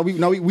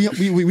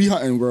 We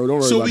hunting, bro. Don't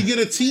worry So about we it. get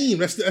a team.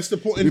 That's the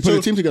point. We put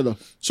a team together.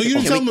 So you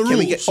didn't tell them the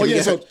rules.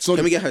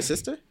 Can we get her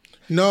sister?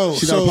 No.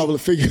 She's so, not a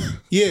public figure.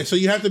 Yeah, so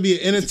you have to be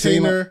an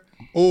entertainer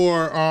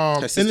or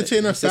Her sister-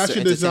 entertainer, her sister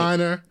fashion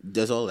designer.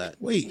 Does all that.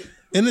 Wait,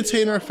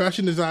 entertainer,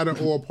 fashion designer,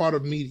 or a part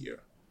of media.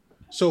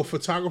 So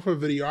photographer,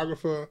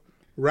 videographer,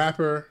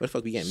 rapper. What the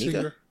fuck we get, Mika?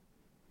 singer.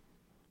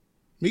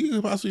 Mika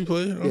could possibly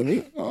play. Yeah,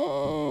 me?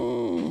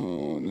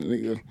 Oh,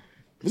 nigga.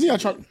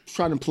 Wasn't y'all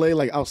trying to play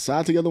like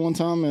outside together one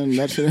time and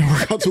that shit didn't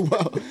work out too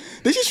well?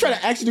 Did she try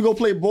to ask you to go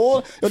play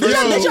ball?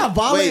 Did y'all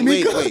violate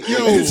me? wait.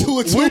 Yo,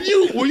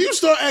 when you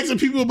start asking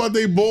people about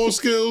their ball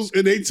skills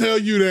and they tell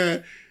you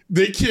that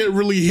they can't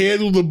really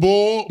handle the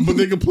ball, but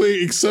they can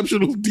play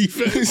exceptional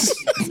defense.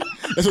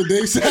 That's what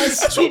Dave says.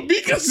 That's what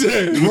Mika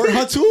said. Word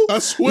her too? I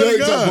swear to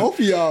Yeah, God. both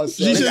of y'all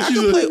She said. said I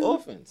can play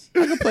offense.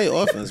 I can play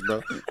offense,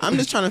 bro. I'm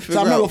just trying to figure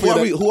I'm not out gonna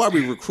play who are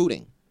we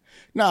recruiting?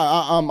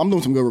 Nah, I'm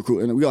doing some good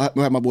recruiting. We have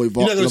my boy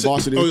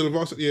LaVarsity. Oh,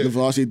 LaVarsity, yeah.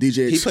 LaVarsity,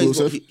 DJ He plays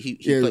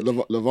exclusive.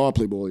 ball. LaVar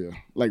play ball, yeah,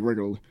 like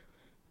regularly.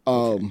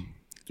 Who's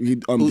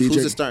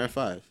DJ. the starting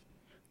five?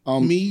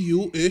 Me,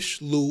 you,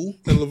 Ish, Lou,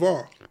 and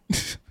LaVar.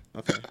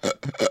 Okay.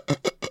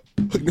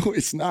 No,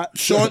 it's not.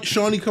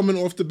 Shawnee coming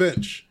off the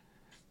bench.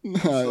 No,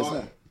 it's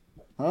not.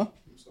 Huh?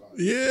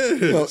 Yeah.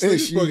 No,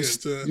 Ish, you No,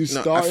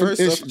 start. first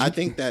Ish, off, I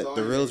think that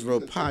the Reels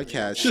Road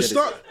podcast Should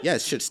start.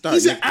 Yes, should start.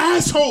 He's an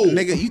asshole.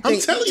 Nigga, you I'm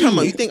think? telling Come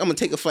on, you. you think I'm gonna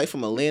take a flight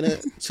from Atlanta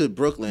to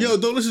Brooklyn? Yo,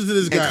 don't listen to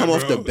this guy. and come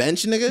off bro. the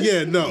bench, nigga?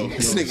 Yeah, no.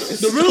 This nigga is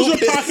The Reels Road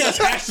stupid. podcast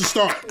has to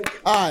start.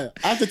 all right,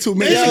 after 2 And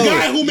minutes. the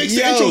guy who makes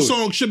the intro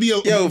song should be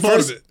a part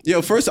of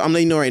it. First, I'm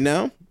letting you know right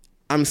now.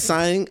 I'm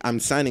signing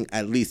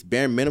at least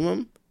bare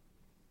minimum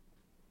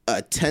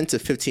a 10 to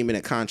 15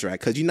 minute contract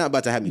because you're not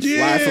about to have me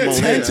fly from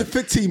Atlanta. 10 to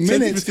 15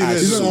 minutes 15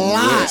 minutes is is a a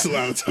lot. That's a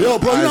lot of time. Yo,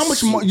 bro,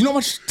 you know how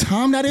much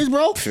time that is,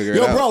 bro? Figure it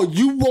Yo, out. bro,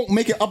 you won't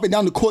make it up and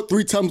down the court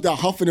 3 times without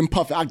huffing and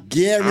puffing. I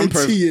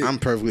guarantee it. I'm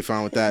perfectly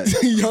fine with that.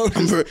 Yo,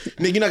 Nigga,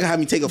 you're not gonna have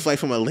me take a flight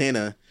from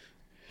Atlanta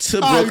to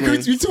all right,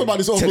 Brooklyn we talk about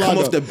this to offline. come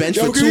off though. the bench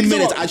Yo, for we 2 talk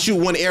minutes. about- I shoot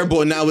one air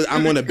ball, now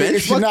I'm on the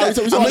bench. Fuck Nah, that.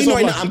 we talk I'm letting you know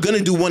right about now, this I'm gonna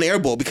do one air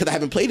ball because I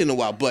haven't played in a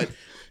while. But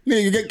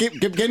Nigga, get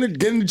in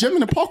the gym in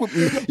the park with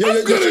me.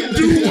 I'm gonna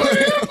do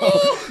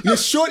what?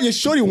 Your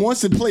shorty wants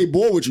to play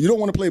ball with you. You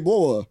don't want to play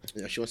ball with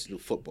her. yeah, she wants to do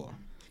football.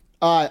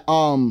 All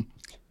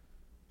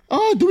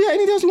right, do we have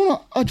anything else you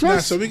want to Nah,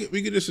 address? so we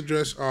could just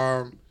address,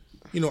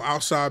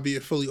 outside being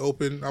fully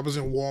open. I was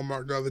in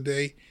Walmart the other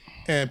day,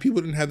 and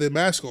people didn't have their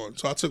mask on,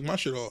 so I took my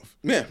shit off.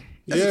 Yeah,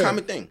 that's a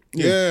common thing.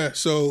 Yeah,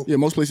 so Yeah,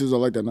 most places are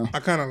like that now. I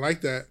kind of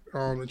like that.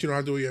 That you don't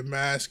have to wear your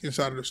mask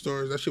inside of the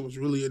stores. That shit was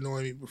really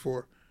annoying me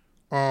before.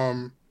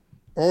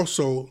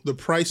 Also, the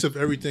price of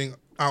everything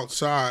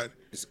outside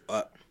It's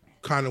up.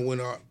 kind of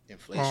went up.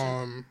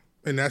 Inflation.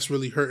 And that's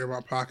really hurting my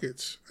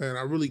pockets. And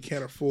I really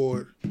can't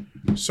afford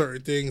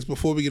certain things.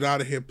 Before we get out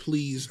of here,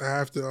 please, I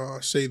have to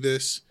say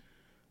this.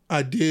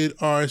 I did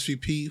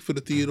RSVP for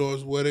the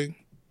Theodore's wedding.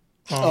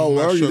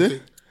 where you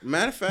did?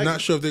 Matter of fact, Not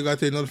sure if they got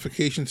their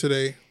notification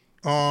today.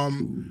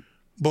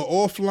 But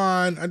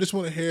offline, I just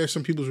want to hear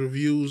some people's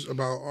reviews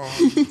about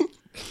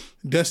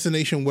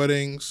destination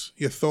weddings,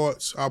 your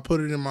thoughts. I'll put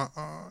it in my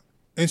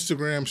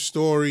Instagram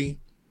story.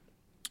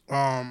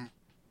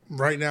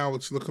 Right now,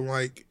 it's looking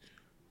like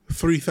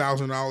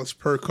 $3,000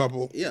 per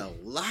couple. yeah,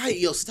 lie.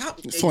 Yo, stop.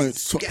 I'm I'm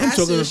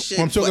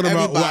talking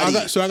about. I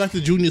got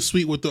the junior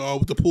suite with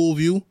the pool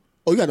view.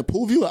 Oh, you got the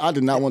pool view? I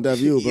did not want that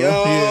view, bro.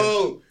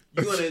 Yo,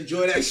 you gonna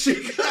enjoy that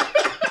shit?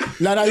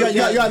 No,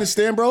 you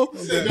understand, bro?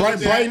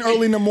 Bright and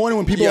early in the morning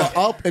when people are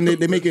up and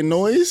they making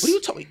noise. What are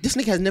you talking? This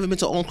nigga has never been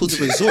to an all-inclusive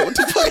resort. What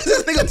the fuck is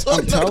this nigga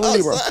talking about? Telling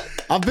you, bro. son?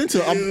 I've been to.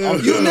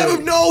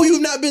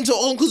 You've not been to an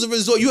all-inclusive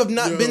resort. You have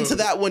not been to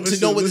that one to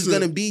know what it's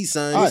listen. gonna be,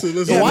 son. All right,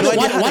 Listen, so You why, have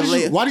no idea how to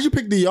lay it. why did you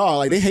pick DR?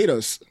 Like, they hate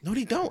us. No,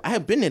 they don't. I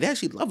have been there. They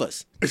actually love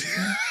us.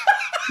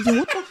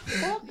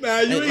 Nah,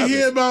 you ain't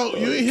hear about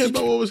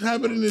what was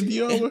happening in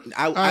DR.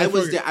 I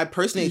was there. I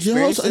personally Yo,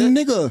 experienced a it.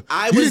 nigga.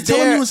 I you was didn't tell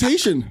him there. he was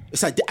Haitian.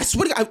 It's like, I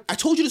swear to God, I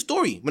told you the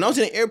story. When I was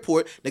in the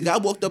airport, the guy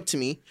walked up to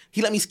me.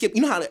 He let me skip.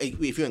 You know how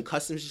if you're in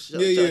customs, shit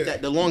like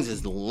that, the longs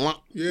is long.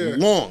 Yeah,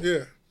 long.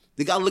 yeah.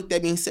 The guy looked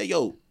at me and said,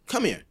 "Yo,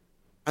 come here."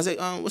 I was like,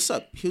 "What's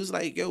up?" He was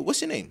like, "Yo,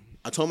 what's your name?"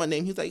 I told him my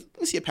name. He was like,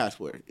 "Let me see your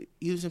passport." He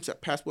used his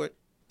passport.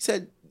 He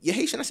said, "You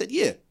Haitian?" I said,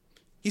 "Yeah."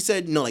 He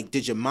said, "No, like,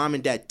 did your mom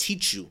and dad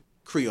teach you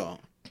Creole?"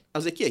 I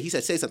was like, "Yeah." He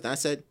said, "Say something." I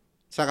said,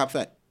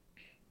 "Sagap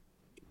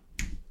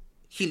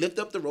He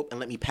lifted up the rope and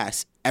let me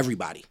pass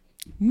everybody.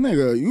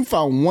 Nigga, you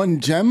found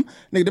one gem.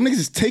 Nigga, them niggas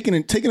is taking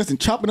us and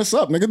chopping us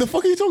up. Nigga, the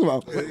fuck are you talking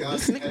about?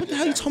 Nigga, what the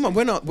hell are you talking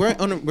about?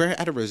 We're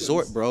at a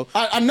resort, bro.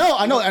 I know,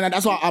 and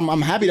that's why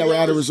I'm happy that we're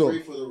at a resort.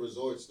 Great for the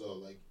resorts though.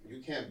 Like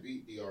you can't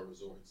beat DR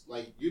resorts.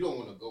 Like you don't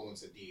want to go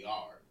into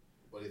DR,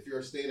 but if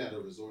you're staying at a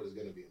resort, it's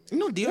gonna be amazing. You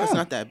know, DR's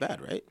not that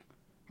bad, right?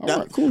 All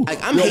right, cool.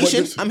 Like, I'm Yo, but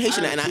Haitian. this- I'm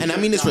Haitian, and I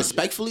mean this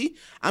respectfully.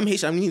 I'm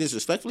Haitian. I mean this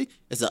respectfully.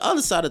 It's the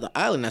other side of the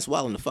island that's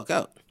wilding the fuck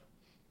out.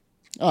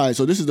 All right,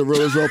 so this is the Real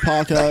Israel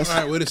podcast.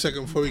 All right, wait a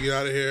second before we get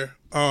out of here.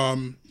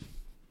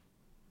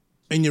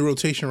 In your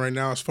rotation right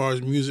now, as far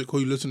as music, who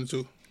you listening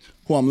to?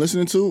 Who I'm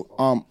listening to?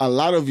 A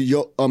lot of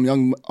young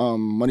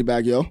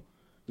Moneybag Yo.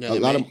 Yeah, A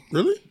lot of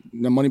Really?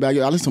 the Moneybag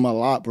Yo. I listen to him a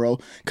lot, bro.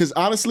 Because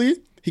honestly,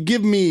 he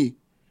give me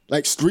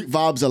like street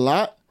vibes a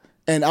lot,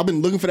 and I've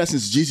been looking for that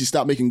since Jeezy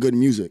stopped making good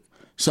music.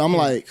 So I'm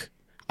like,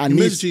 I need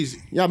miss Jeezy?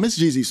 Yeah, I miss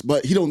Jeezy,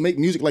 but he don't make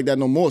music like that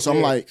no more. So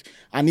I'm like,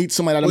 I need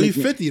somebody that Well, make he's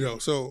me, 50 though,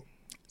 so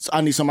so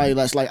I need somebody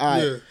that's like, all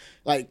right, Yeah.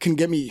 like can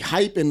get me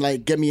hype and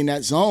like get me in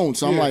that zone.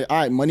 So I'm Yeah. like, all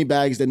right,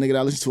 Moneybags, that nigga that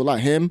I listen to a lot.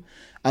 Him,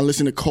 I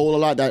listen to Cole a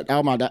lot. That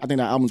album, I think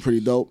that album's pretty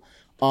dope.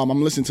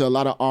 I'm listening to a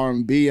lot of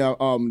R&B.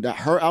 That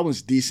her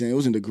album's decent. It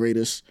wasn't the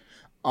greatest.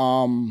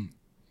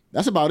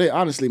 That's about it.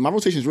 Honestly, my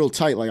rotation's real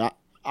tight. Like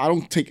I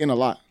don't take in a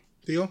lot.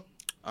 Theo?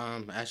 I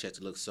actually had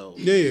to look so.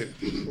 Yeah.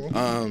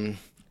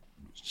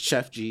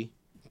 Chef G,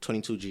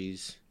 22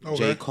 G's, Okay.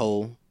 J.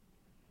 Cole,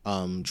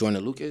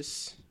 Jordan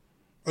Lucas,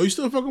 Oh, you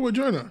still fucking with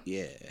Joyner?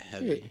 Yeah,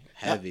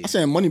 heavy. I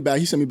sent him money back.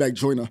 He sent me back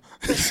Joyner.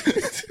 I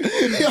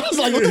was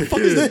like, what the fuck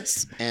is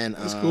this? And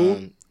That's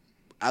cool.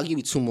 I'll give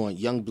you two more: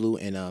 Young Blue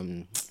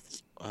and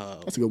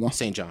That's a good one.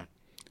 St. John.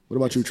 What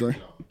about you, Trey?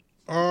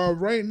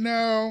 Right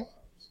now,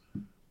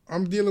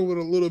 I'm dealing with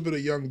a little bit of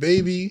Young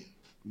Baby.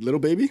 Little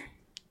Baby?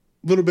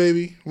 Little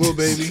Baby.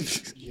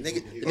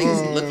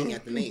 Niggas looking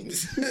at the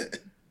names.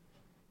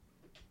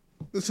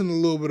 Listen to a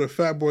little bit of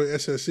Fatboy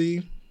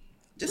SSE.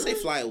 Just say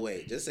Fly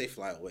Away.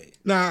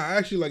 Nah, I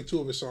actually like two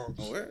of his songs.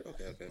 Oh, where?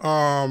 Okay.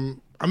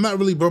 I'm not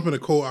really bumping the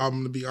Cole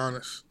album, to be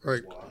honest.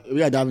 Like, We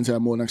gotta dive into that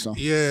more next time.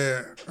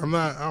 yeah, I'm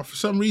not. For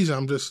some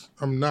reason,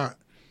 I'm not.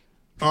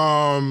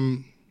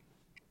 I'm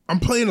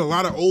playing a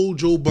lot of old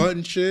Joe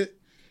Budden shit.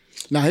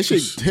 Nah, his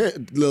shit hit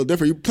a little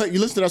different. You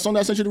listen to that song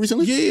that I sent you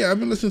recently? Yeah, I've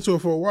been listening to it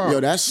for a while. Yo,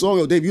 that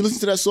song, Dave, you listen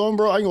to that song,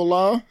 bro? I ain't gonna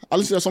lie. I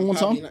listened to that song one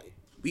time.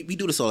 We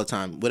do this all the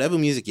time. Whatever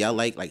music y'all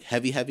like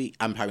heavy,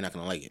 I'm probably not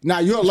gonna like it. Nah,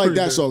 you don't like pretty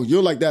that good. song.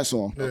 You'll like that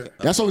song. Yeah.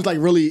 That song is like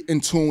really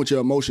in tune with your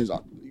emotions.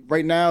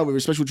 Right now, with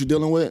respect to what you're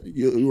dealing with,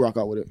 you rock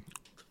out with it.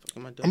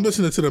 Am I doing? I'm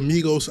listening to the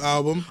Migos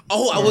album.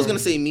 Oh, I was gonna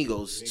say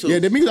Migos too. Yeah,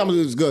 the music album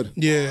is good.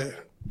 Yeah,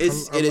 it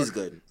is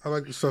good. I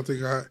like the stuff they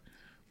got.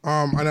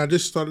 And I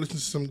just started listening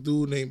to some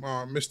dude named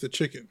Mr.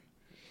 Chicken.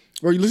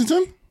 Bro, you listen to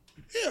him?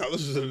 Yeah,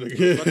 listen to the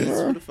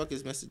nigga. Who the fuck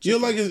is Mr. Chicken? You'll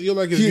like his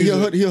He a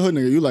music. hood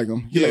nigga. You like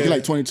him. He Yeah.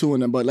 like 22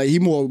 in them, but like he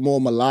more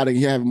melodic.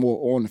 He have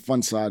more on the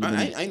fun side.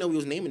 I know we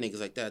was naming niggas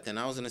like that. Then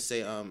I was gonna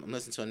say I'm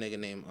listening to a nigga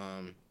named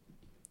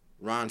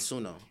Ron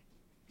Suno.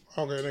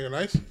 Okay, nigga,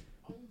 nice.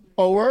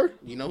 Oh, word?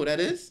 You know who that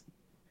is?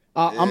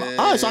 I'm all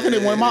right, so I can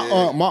name one of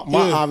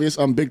my Yeah. obvious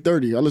Big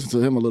 30. I listen to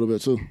him a little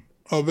bit too.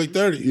 Oh, Big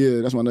 30.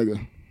 Yeah, that's my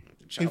nigga.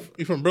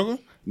 You from Brooklyn?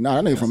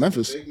 Nah, that nigga from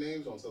Memphis. Big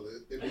names on so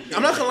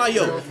I'm not gonna lie,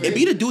 yo. It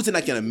be the dudes in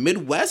like in the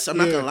Midwest. I'm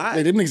not gonna lie.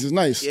 Like, them niggas is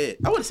nice. Yeah,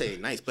 I wouldn't say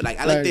nice, but like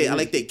I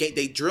like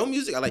they drill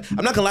music.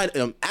 I'm not gonna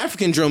lie,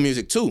 African drill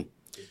music too.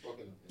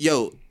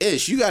 Yo,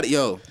 Ish, you got it,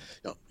 yo.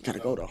 Gotta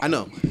go though. I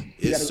know.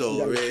 It's so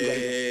gotta-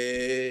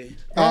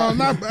 red.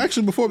 Not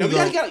actually. Before we No, we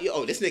go, gotta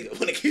yo, this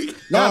nigga.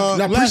 Nah,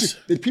 last-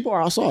 preach. The people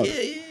are outside.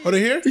 oh, they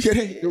here?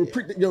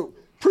 Yo,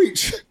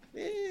 preach.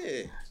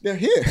 Yeah. They're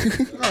here.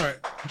 All right.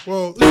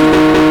 Well,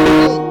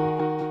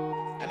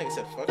 That nigga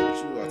said, fuck what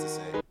you about to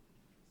say.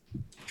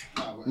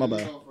 My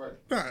bad.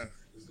 nah,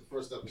 This is the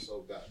first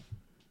episode back.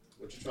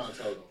 What you trying to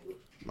tell them?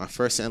 My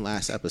first and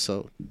last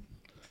episode.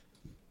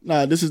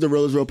 Nah, this is the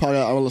Real is Real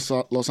podcast.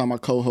 I lost on my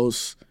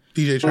co-host.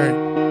 DJ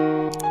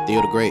Train.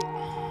 Theo the Great.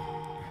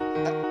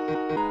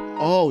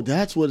 Oh,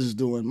 that's what it's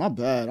doing. My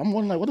bad. I'm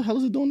wondering, like, what the hell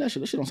is it doing that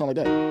shit? That shit don't sound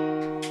like that.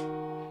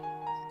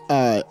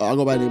 I'll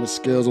go by the name of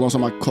Skills, alongside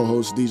my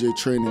co-host DJ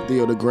Train and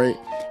Theo the Great.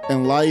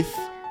 In life,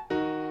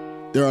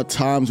 there are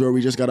times where we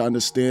just gotta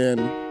understand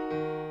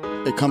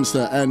it comes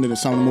to an end and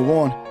it's time to move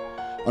on.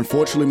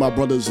 Unfortunately, my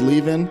brother's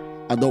leaving.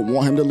 I don't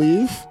want him to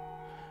leave,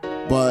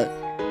 but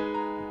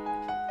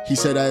he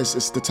said that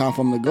it's the time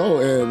for him to go,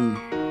 and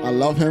I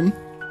love him,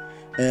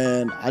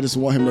 and I just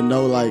want him to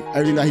know, like,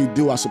 everything that he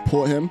do, I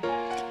support him,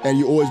 and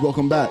you're always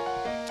welcome back.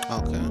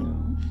 Okay.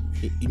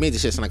 You made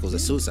this shit sound like it was a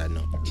suicide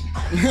note.